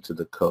link down to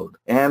the code.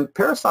 And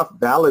Parasoft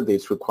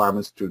validates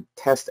requirements through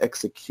test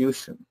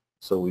execution.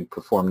 So we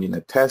perform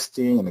unit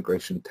testing,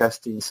 integration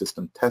testing,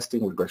 system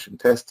testing, regression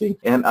testing,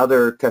 and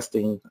other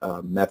testing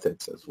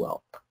methods as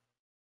well.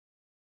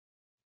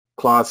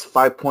 Clause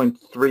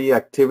 5.3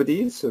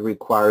 activities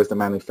requires the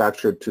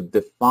manufacturer to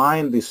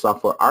define the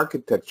software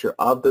architecture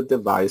of the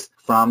device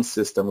from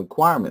system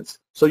requirements.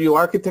 So you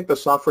architect the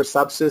software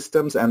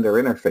subsystems and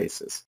their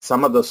interfaces.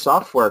 Some of the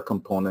software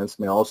components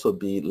may also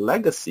be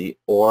legacy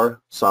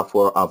or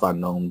software of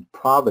unknown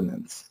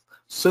provenance.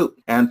 SOUP.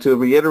 And to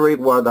reiterate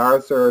what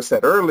Arthur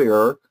said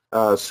earlier,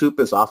 SOUP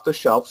is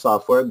off-the-shelf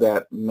software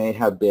that may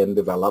have been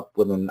developed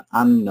with an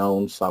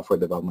unknown software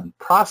development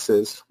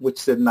process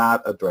which did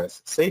not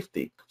address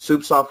safety.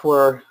 SOUP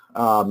software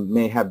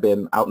may have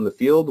been out in the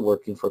field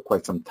working for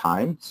quite some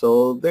time,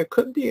 so there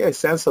could be a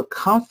sense of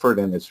comfort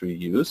in its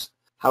reuse.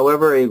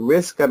 However, a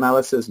risk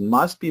analysis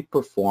must be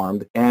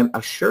performed and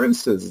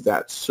assurances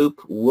that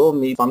SOUP will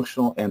meet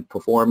functional and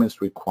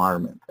performance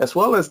requirements, as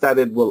well as that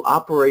it will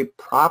operate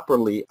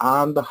properly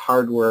on the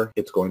hardware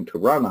it's going to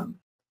run on.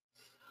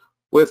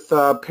 With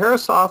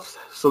Parasoft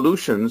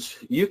solutions,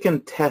 you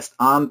can test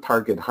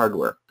on-target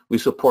hardware. We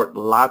support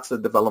lots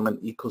of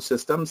development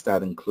ecosystems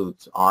that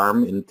includes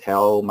ARM,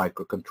 Intel,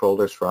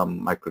 microcontrollers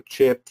from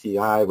Microchip, TI,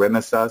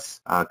 Renesas,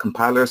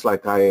 compilers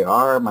like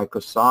IAR,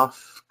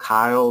 Microsoft,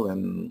 Kyle,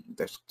 and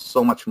there's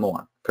so much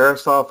more.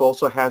 Parasoft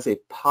also has a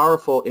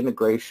powerful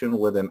integration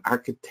with an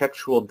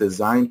architectural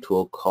design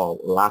tool called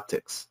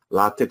LaTeX.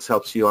 LaTeX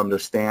helps you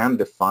understand,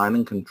 define,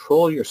 and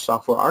control your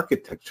software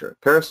architecture.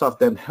 Parasoft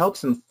then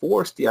helps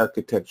enforce the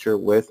architecture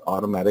with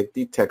automatic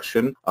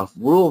detection of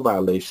rule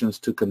violations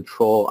to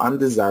control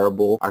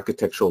undesirable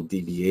architectural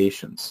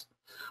deviations.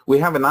 We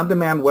have an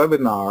on-demand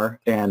webinar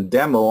and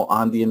demo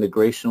on the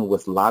integration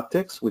with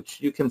LaTeX,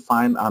 which you can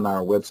find on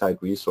our website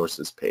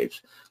resources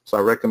page. So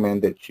I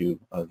recommend that you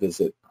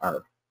visit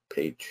our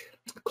page.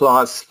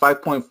 Clause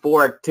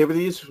 5.4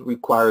 activities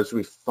requires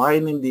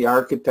refining the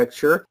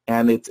architecture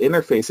and its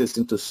interfaces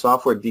into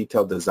software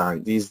detailed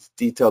design. These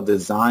detailed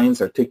designs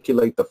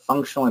articulate the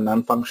functional and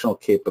non-functional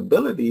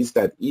capabilities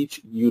that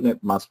each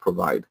unit must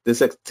provide.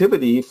 This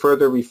activity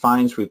further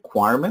refines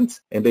requirements,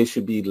 and they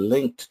should be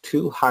linked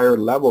to higher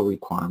level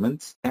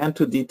requirements and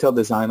to detailed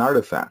design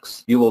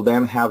artifacts. You will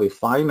then have a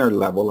finer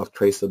level of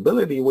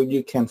traceability where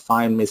you can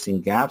find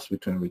missing gaps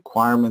between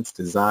requirements,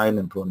 design,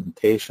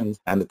 implementations,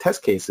 and the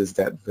test cases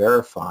that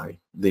verify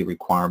the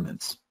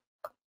requirements.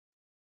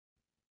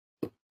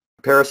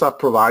 Parasoft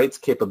provides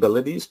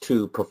capabilities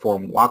to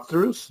perform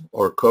walkthroughs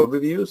or code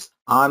reviews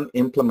on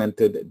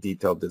implemented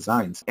detailed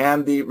designs.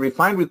 And the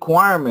refined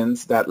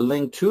requirements that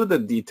link to the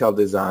detailed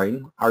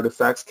design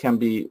artifacts can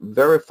be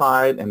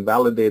verified and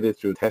validated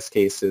through test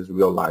cases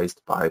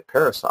realized by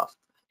Parasoft.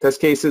 Test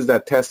cases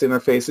that test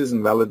interfaces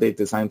and validate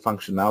design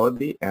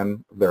functionality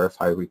and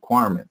verify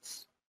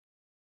requirements.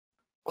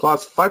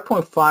 Clause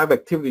 5.5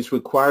 activities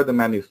require the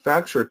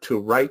manufacturer to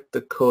write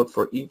the code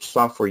for each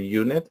software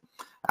unit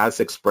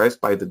as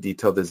expressed by the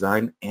detailed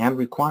design and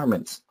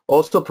requirements.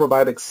 Also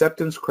provide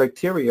acceptance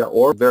criteria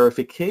or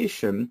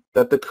verification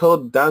that the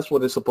code does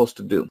what it's supposed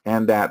to do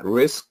and that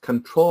risk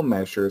control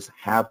measures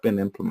have been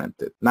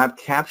implemented. Not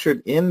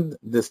captured in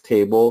this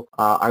table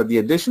are the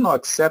additional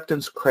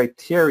acceptance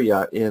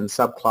criteria in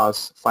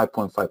subclause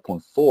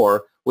 5.5.4,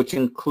 which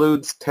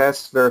includes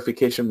test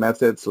verification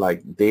methods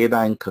like data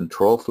and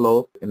control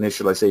flow,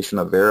 initialization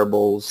of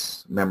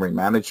variables, memory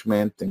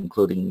management,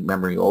 including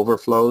memory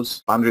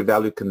overflows, boundary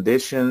value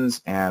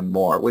conditions, and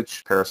more,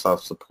 which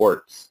Parasoft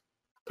supports.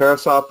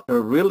 Parasoft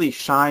really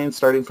shines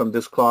starting from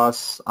this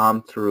clause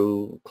on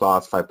through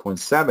clause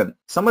 5.7.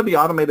 Some of the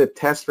automated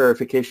test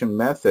verification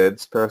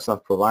methods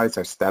Parasoft provides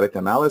are static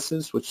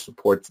analysis, which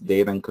supports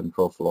data and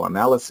control flow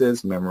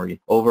analysis,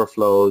 memory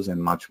overflows,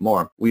 and much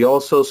more. We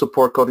also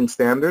support coding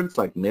standards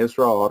like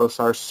MISRA,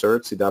 AUTOSAR,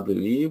 CERT,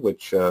 CWE,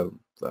 which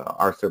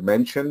Arthur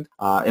mentioned.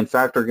 In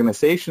fact,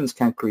 organizations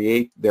can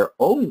create their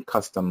own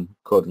custom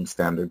coding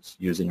standards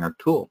using our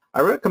tool.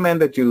 I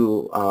recommend that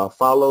you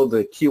follow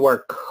the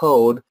QR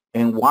code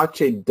and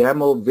watch a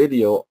demo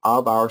video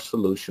of our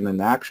solution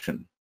in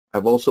action.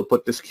 I've also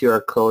put this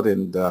QR code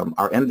in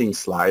our ending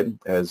slide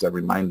as a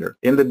reminder.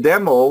 In the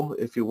demo,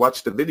 if you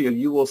watch the video,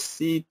 you will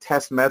see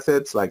test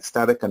methods like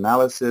static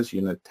analysis,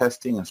 unit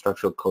testing, and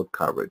structural code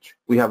coverage.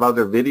 We have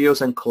other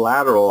videos and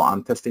collateral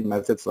on testing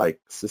methods like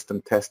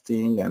system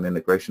testing and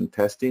integration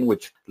testing,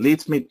 which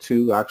leads me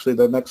to actually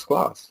the next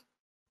clause.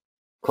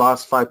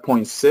 Clause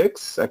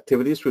 5.6,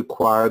 activities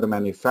require the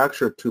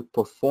manufacturer to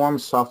perform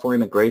software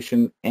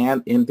integration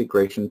and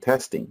integration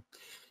testing.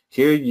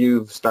 Here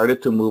you've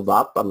started to move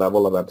up a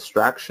level of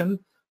abstraction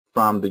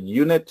from the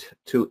unit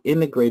to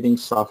integrating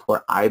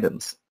software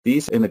items.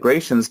 These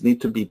integrations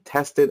need to be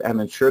tested and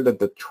ensure that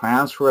the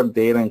transfer of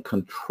data and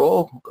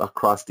control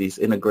across these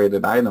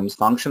integrated items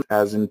function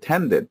as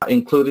intended,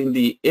 including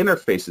the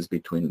interfaces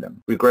between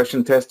them.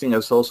 Regression testing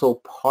is also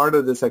part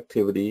of this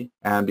activity,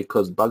 and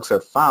because bugs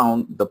are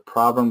found, the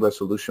problem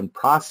resolution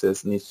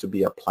process needs to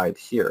be applied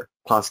here.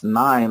 Clause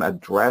 9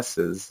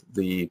 addresses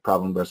the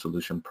problem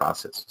resolution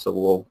process, so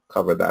we'll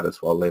cover that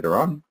as well later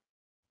on.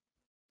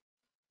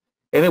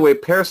 Anyway,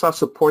 Parasoft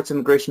supports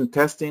integration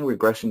testing,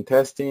 regression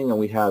testing, and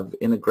we have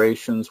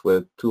integrations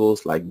with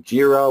tools like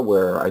Jira,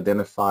 where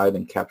identified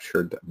and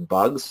captured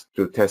bugs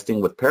through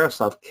testing with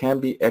Parasoft can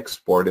be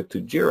exported to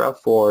Jira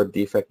for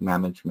defect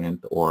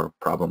management or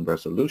problem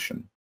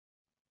resolution.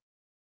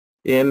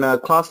 In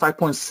clause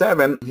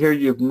 5.7, here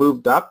you've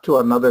moved up to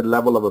another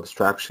level of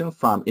abstraction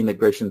from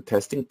integration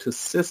testing to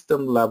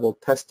system level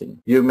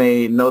testing. You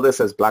may know this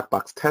as black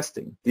box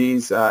testing.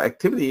 These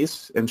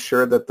activities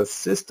ensure that the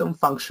system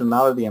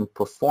functionality and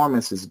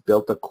performance is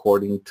built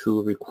according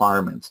to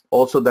requirements.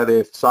 Also, that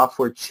if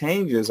software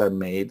changes are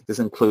made, this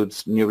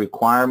includes new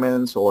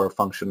requirements or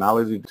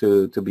functionality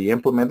to be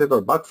implemented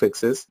or bug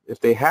fixes. If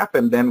they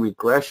happen, then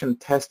regression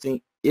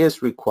testing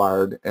is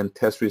required and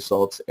test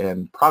results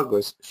and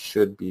progress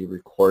should be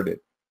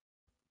recorded.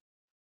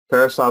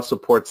 Parasoft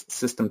supports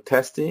system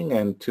testing,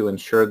 and to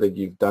ensure that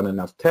you've done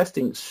enough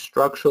testing,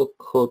 structural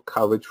code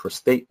coverage for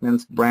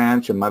statements,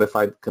 branch, and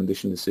modified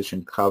condition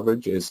decision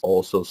coverage is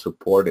also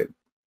supported.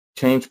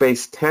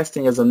 Change-based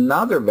testing is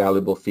another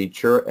valuable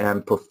feature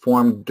and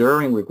performed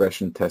during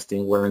regression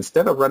testing, where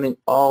instead of running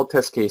all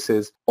test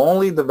cases,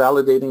 only the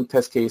validating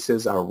test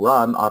cases are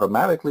run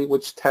automatically,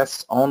 which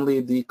tests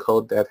only the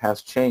code that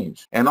has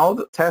changed. And all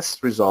the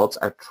test results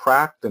are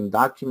tracked and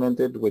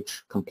documented,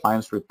 which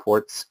compliance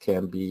reports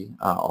can be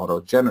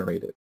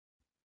auto-generated.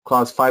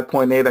 Clause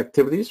 5.8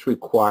 activities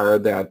require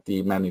that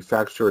the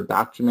manufacturer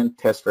document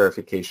test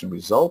verification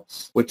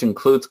results, which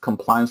includes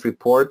compliance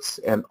reports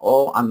and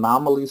all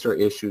anomalies or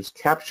issues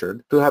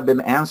captured to have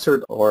been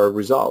answered or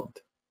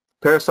resolved.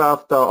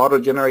 Parasoft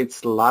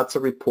auto-generates lots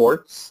of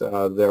reports.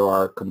 There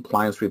are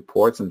compliance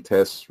reports and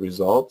test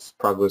results,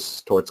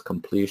 progress towards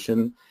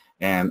completion,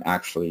 and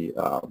actually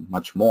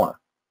much more.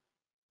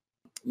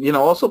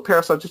 Also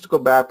Parasoft, just to go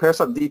back,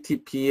 Parasoft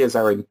DTP is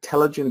our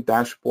intelligent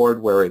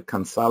dashboard where it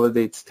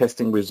consolidates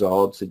testing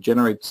results, it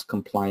generates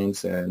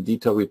compliance and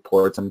detailed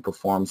reports, and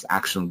performs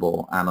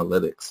actionable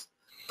analytics.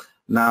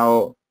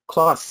 Now,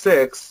 Clause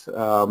 6,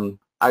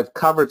 I've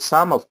covered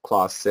some of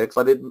Clause 6,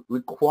 but it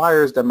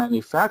requires the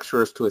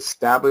manufacturers to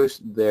establish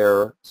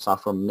their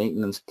software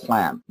maintenance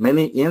plan.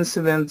 Many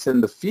incidents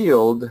in the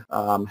field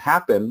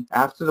happen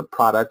after the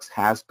product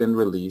has been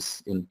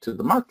released into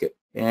the market.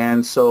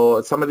 And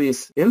so some of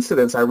these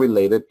incidents are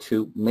related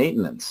to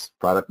maintenance,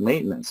 product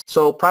maintenance.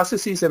 So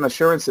processes and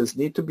assurances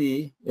need to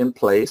be in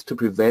place to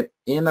prevent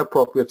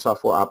inappropriate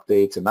software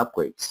updates and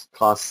upgrades.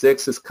 Clause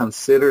 6 is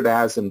considered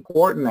as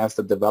important as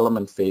the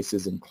development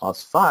phases in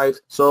Clause 5.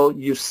 So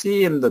you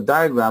see in the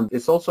diagram,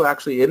 it's also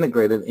actually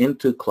integrated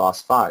into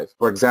Clause 5.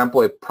 For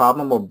example, a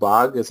problem or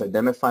bug is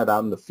identified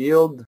out in the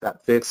field.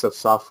 That fix of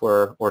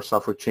software or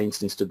software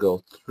change needs to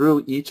go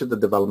through each of the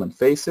development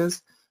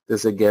phases.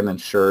 This again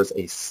ensures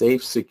a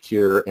safe,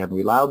 secure, and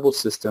reliable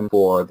system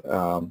for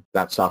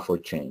that software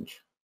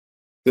change.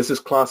 This is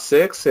Clause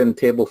 6 in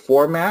table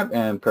format,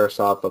 and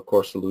Parasoft, of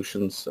course,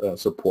 solutions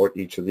support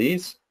each of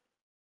these.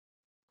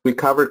 We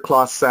covered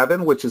Clause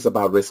 7, which is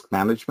about risk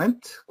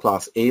management.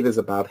 Clause 8 is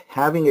about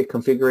having a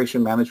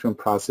configuration management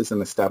process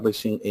and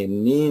establishing a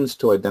means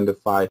to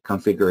identify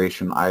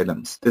configuration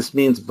items. This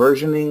means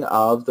versioning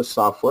of the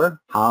software,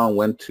 how and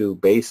when to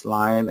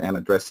baseline, and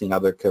addressing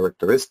other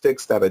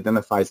characteristics that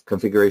identifies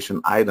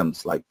configuration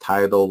items like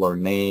title or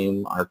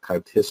name,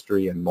 archived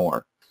history, and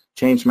more.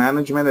 Change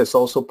management is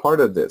also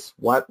part of this.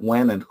 What,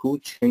 when, and who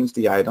changed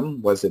the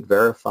item? Was it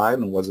verified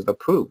and was it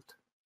approved?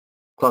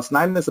 Clause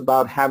 9 is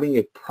about having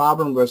a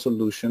problem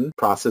resolution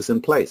process in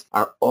place.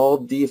 Are all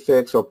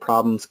defects or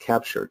problems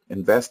captured,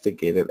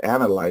 investigated,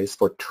 analyzed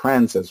for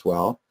trends as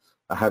well?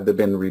 Have they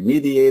been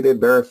remediated,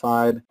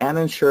 verified, and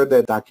ensure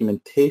that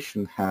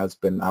documentation has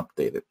been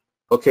updated?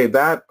 Okay,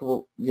 that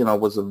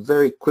was a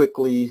very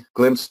quickly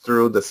glimpse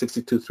through the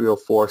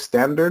 62304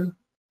 standard.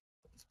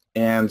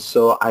 And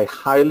so I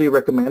highly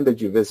recommend that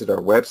you visit our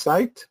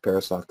website,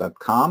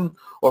 parasoft.com,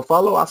 or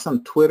follow us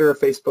on Twitter,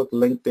 Facebook,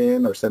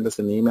 LinkedIn, or send us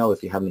an email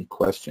if you have any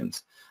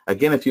questions.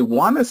 Again, if you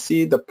want to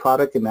see the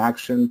product in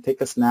action, take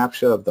a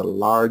snapshot of the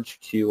large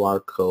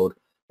QR code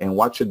and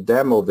watch a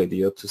demo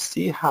video to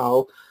see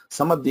how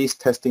some of these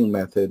testing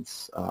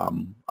methods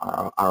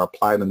are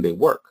applied and they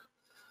work.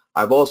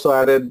 I've also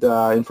added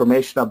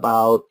information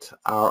about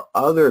our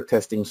other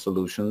testing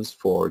solutions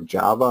for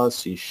Java,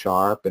 C#,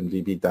 and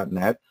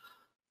VB.NET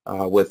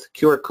with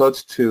QR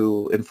codes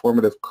to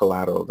informative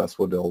collateral. That's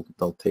where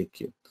they'll take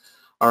you.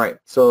 All right,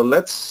 so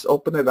let's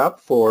open it up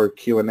for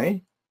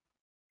Q&A.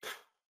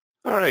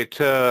 All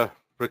right,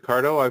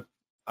 Ricardo,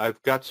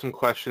 I've got some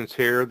questions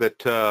here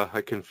that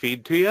I can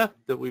feed to you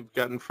that we've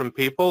gotten from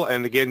people.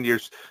 And again,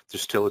 there's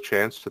still a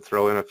chance to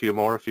throw in a few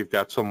more if you've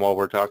got some while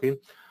we're talking.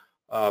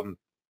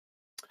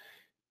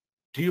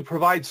 Do you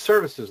provide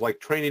services like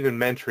training and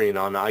mentoring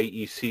on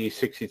IEC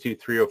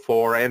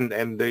 62304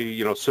 and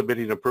the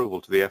submitting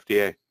approval to the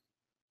FDA?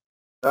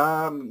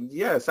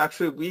 Yes,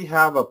 actually, we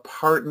have a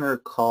partner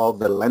called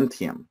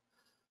Valentium.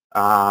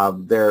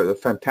 They're a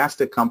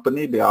fantastic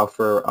company. They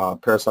offer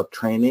Parasoft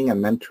training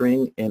and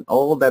mentoring in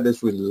all that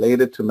is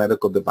related to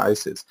medical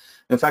devices.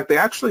 In fact, they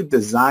actually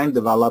design,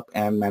 develop,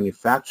 and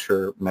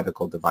manufacture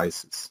medical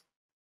devices.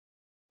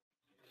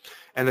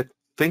 And I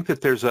think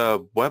that there's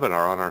a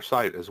webinar on our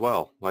site as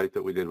well, right,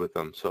 that we did with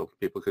them, so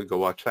people could go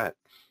watch that.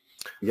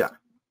 Yeah.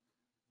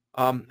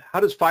 How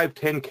does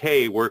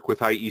 510K work with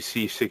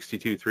IEC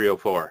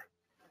 62304?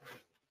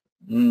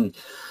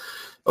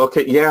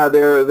 Okay, yeah,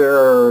 there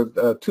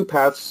are two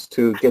paths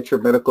to get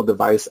your medical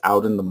device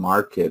out in the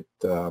market,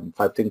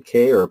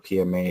 510K or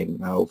PMA.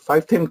 Now,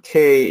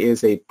 510K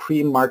is a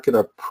pre-market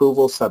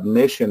approval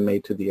submission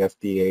made to the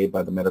FDA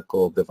by the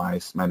medical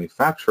device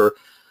manufacturer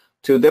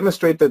to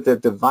demonstrate that the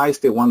device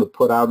they want to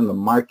put out in the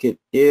market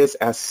is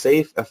as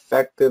safe,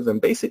 effective, and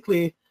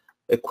basically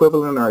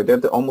equivalent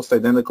or almost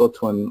identical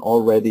to an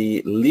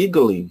already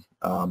legally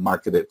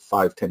marketed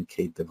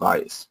 510K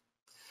device.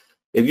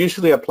 It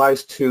usually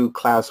applies to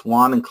Class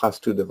 1 and Class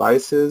 2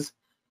 devices,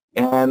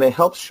 and it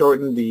helps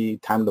shorten the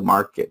time to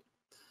market.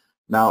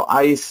 Now,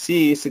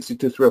 IEC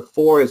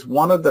 62304 is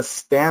one of the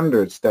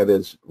standards that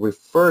is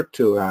referred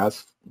to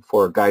as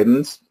for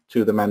guidance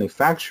to the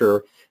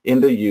manufacturer in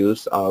the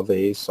use of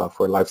a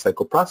software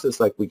lifecycle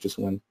process like we just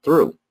went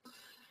through.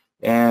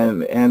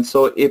 And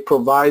so it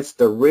provides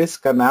the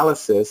risk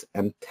analysis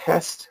and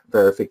test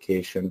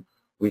verification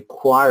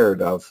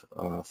required of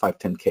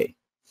 510K.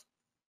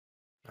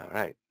 All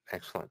right.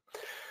 Excellent.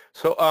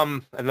 So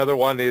another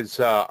one is,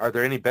 are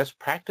there any best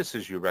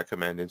practices you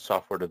recommend in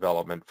software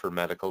development for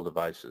medical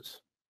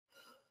devices?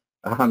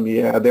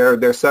 Yeah, there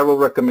are several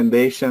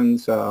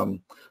recommendations.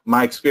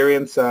 My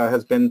experience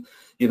has been,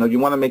 you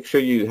want to make sure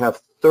you have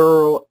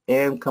thorough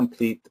and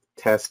complete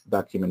test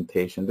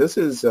documentation. This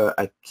is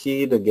a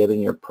key to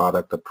getting your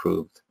product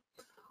approved.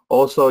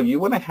 Also, you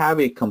want to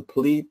have a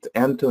complete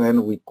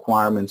end-to-end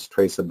requirements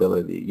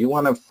traceability. You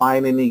want to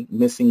find any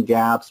missing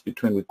gaps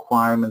between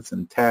requirements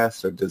and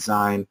tests or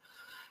design.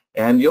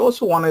 And you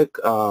also want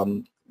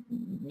to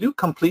do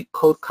complete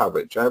code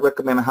coverage. I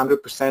recommend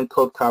 100%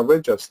 code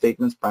coverage of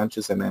statements,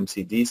 branches, and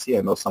MCDC.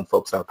 I know some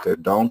folks out there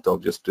don't. They'll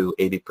just do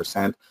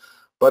 80%.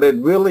 But it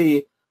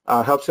really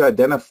helps you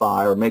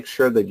identify or make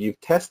sure that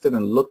you've tested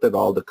and looked at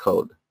all the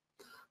code.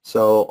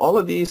 So all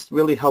of these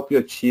really help you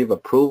achieve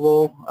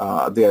approval.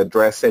 They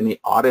address any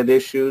audit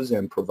issues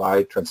and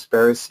provide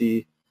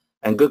transparency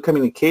and good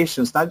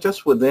communications, not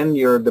just within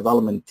your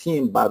development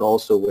team, but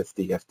also with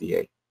the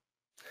FDA.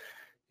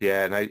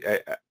 Yeah, and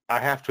I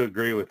have to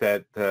agree with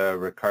that,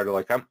 Ricardo.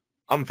 Like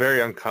I'm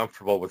very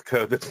uncomfortable with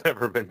code that's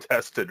never been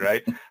tested,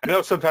 right? I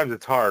know sometimes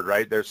it's hard,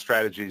 right? There's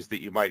strategies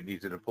that you might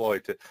need to deploy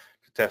to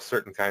test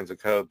certain kinds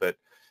of code, but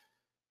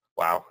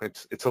wow,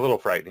 it's a little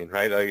frightening,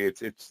 right? Like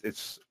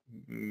it's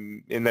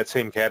in that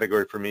same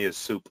category for me as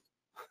soup.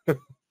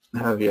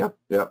 Yeah,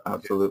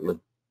 absolutely.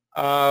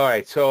 All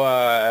right,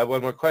 so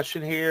one more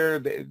question here.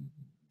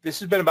 This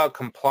has been about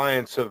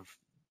compliance of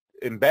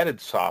embedded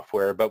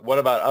software, but what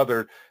about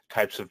other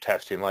types of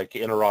testing like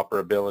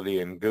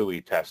interoperability and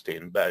GUI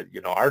testing? But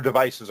our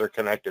devices are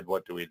connected.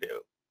 What do we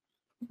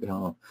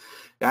do?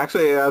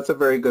 Actually, that's a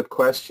very good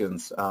question.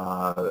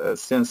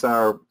 Since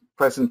our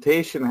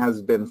presentation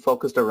has been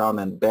focused around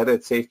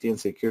embedded safety and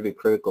security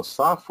critical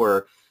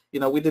software,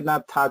 we did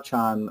not touch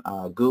on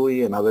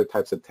GUI and other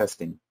types of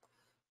testing.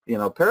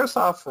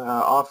 Parasoft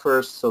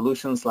offers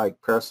solutions like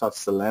Parasoft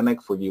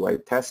Selenic for UI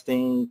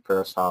testing,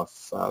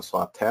 Parasoft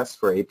SWAT Test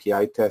for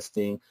API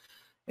testing,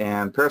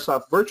 and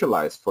Parasoft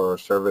Virtualize for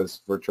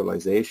service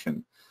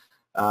virtualization.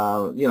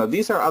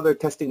 These are other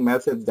testing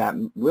methods that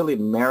really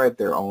merit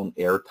their own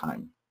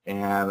airtime.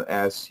 And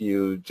as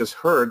you just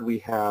heard, we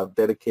have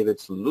dedicated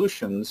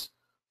solutions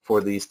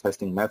for these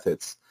testing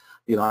methods.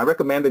 I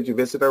recommend that you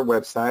visit our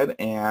website,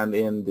 and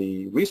in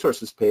the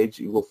resources page,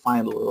 you will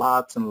find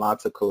lots and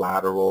lots of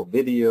collateral,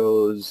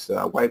 videos,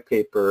 white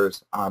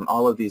papers on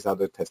all of these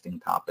other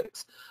testing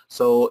topics.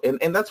 So,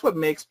 and that's what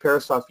makes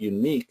Parasoft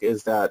unique,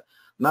 is that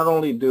not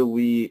only do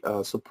we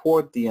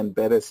support the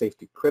embedded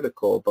safety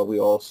critical, but we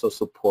also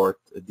support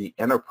the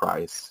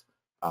enterprise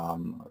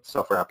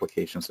software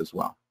applications as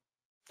well.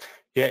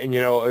 Yeah, and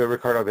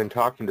Ricardo, I've been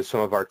talking to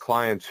some of our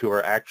clients who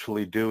are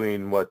actually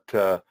doing what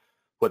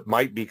what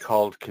might be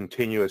called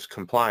continuous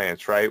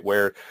compliance, right?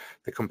 Where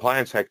the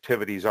compliance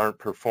activities aren't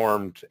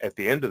performed at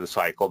the end of the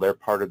cycle. They're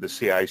part of the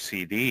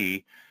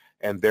CI/CD,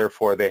 and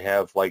therefore they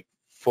have like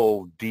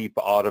full deep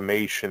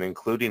automation,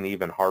 including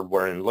even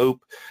hardware in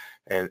loop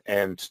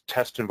and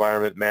test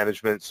environment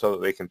management, so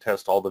that they can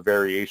test all the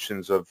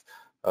variations of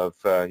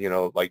you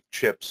know, like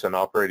chips and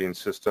operating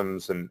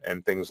systems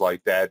and things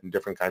like that, and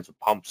different kinds of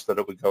pumps that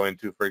it would go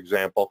into, for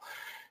example,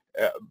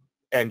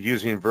 and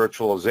using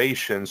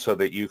virtualization so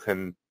that you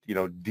can, you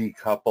know,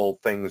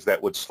 decouple things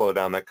that would slow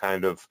down that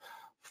kind of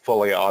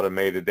fully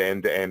automated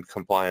end-to-end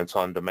compliance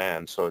on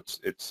demand. So it's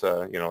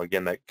you know,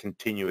 again, that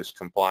continuous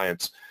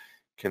compliance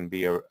can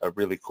be a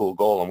really cool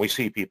goal, and we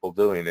see people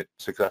doing it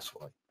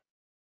successfully.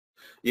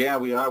 Yeah,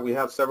 we are. We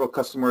have several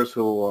customers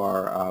who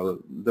are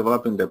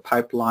developing their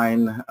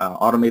pipeline,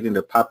 automating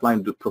their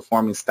pipeline,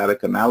 performing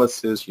static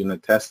analysis,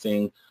 unit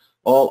testing,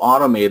 all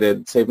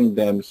automated, saving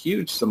them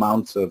huge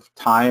amounts of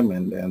time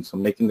and so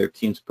making their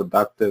teams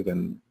productive,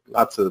 and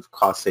lots of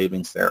cost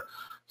savings there.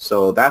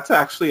 So that's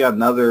actually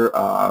another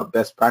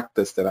best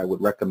practice that I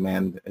would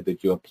recommend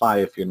that you apply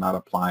if you're not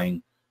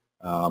applying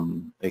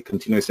a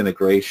continuous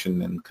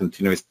integration and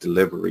continuous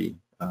delivery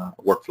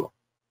workflow.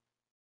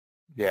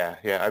 Yeah,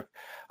 yeah.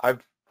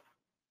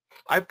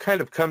 I've kind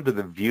of come to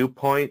the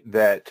viewpoint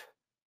that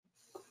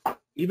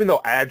even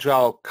though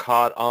Agile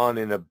caught on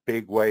in a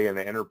big way in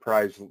the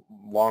enterprise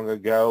long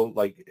ago,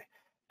 like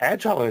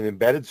Agile in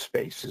embedded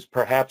space is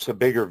perhaps a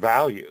bigger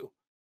value,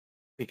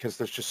 because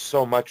there's just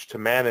so much to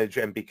manage,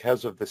 and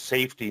because of the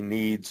safety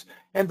needs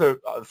and the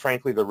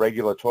frankly the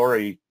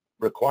regulatory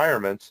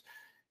requirements,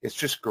 it's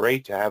just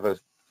great to have a,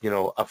 you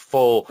know, a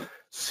full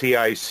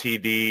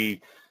CI/CD,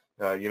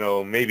 you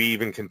know, maybe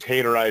even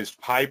containerized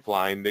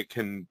pipeline that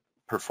can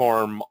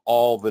perform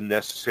all the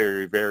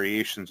necessary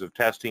variations of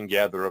testing,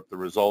 gather up the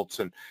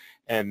results,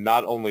 and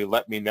not only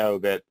let me know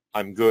that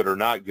I'm good or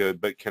not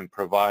good, but can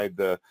provide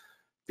the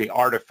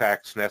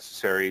artifacts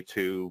necessary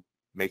to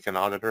make an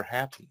auditor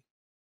happy.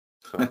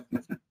 So.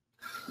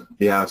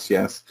 Yes,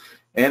 yes.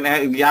 And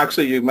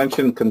actually, you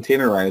mentioned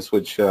containerized,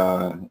 which,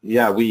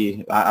 yeah,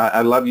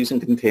 I love using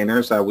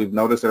containers. We've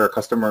noticed that our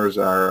customers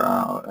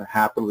are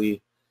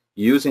happily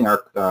using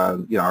our,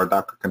 you know, our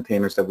Docker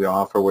containers that we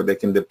offer, where they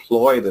can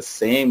deploy the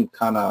same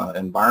kind of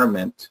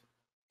environment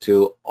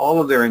to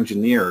all of their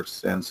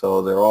engineers, and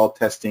so they're all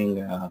testing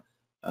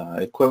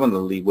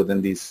equivalently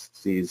within these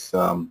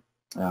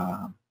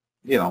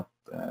you know,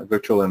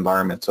 virtual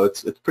environments. So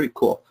it's pretty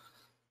cool.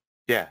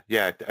 Yeah,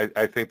 yeah.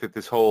 I think that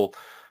this whole,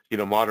 you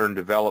know, modern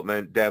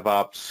development,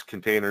 DevOps,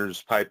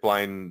 containers,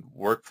 pipeline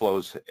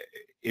workflows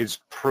is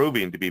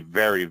proving to be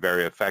very,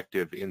 very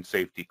effective in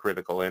safety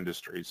critical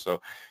industries.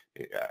 So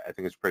I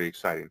think it's pretty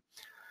exciting.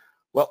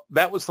 Well,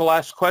 that was the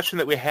last question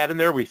that we had in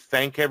there. We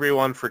thank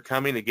everyone for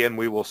coming. Again,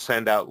 we will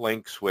send out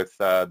links with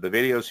the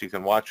videos. You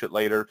can watch it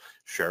later,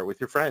 share it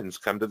with your friends.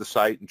 Come to the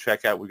site and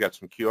check out. We've got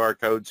some QR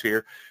codes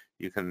here.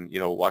 You can, you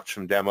know, watch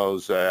some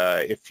demos.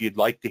 If you'd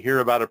like to hear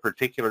about a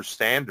particular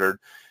standard,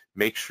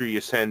 make sure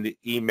you send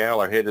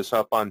email or hit us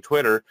up on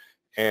Twitter,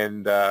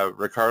 and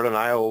Ricardo and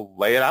I will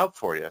lay it out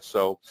for you.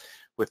 So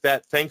with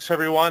that, thanks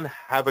everyone.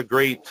 Have a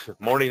great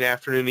morning,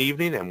 afternoon,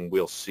 evening, and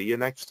we'll see you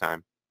next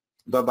time.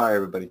 Bye-bye,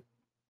 everybody.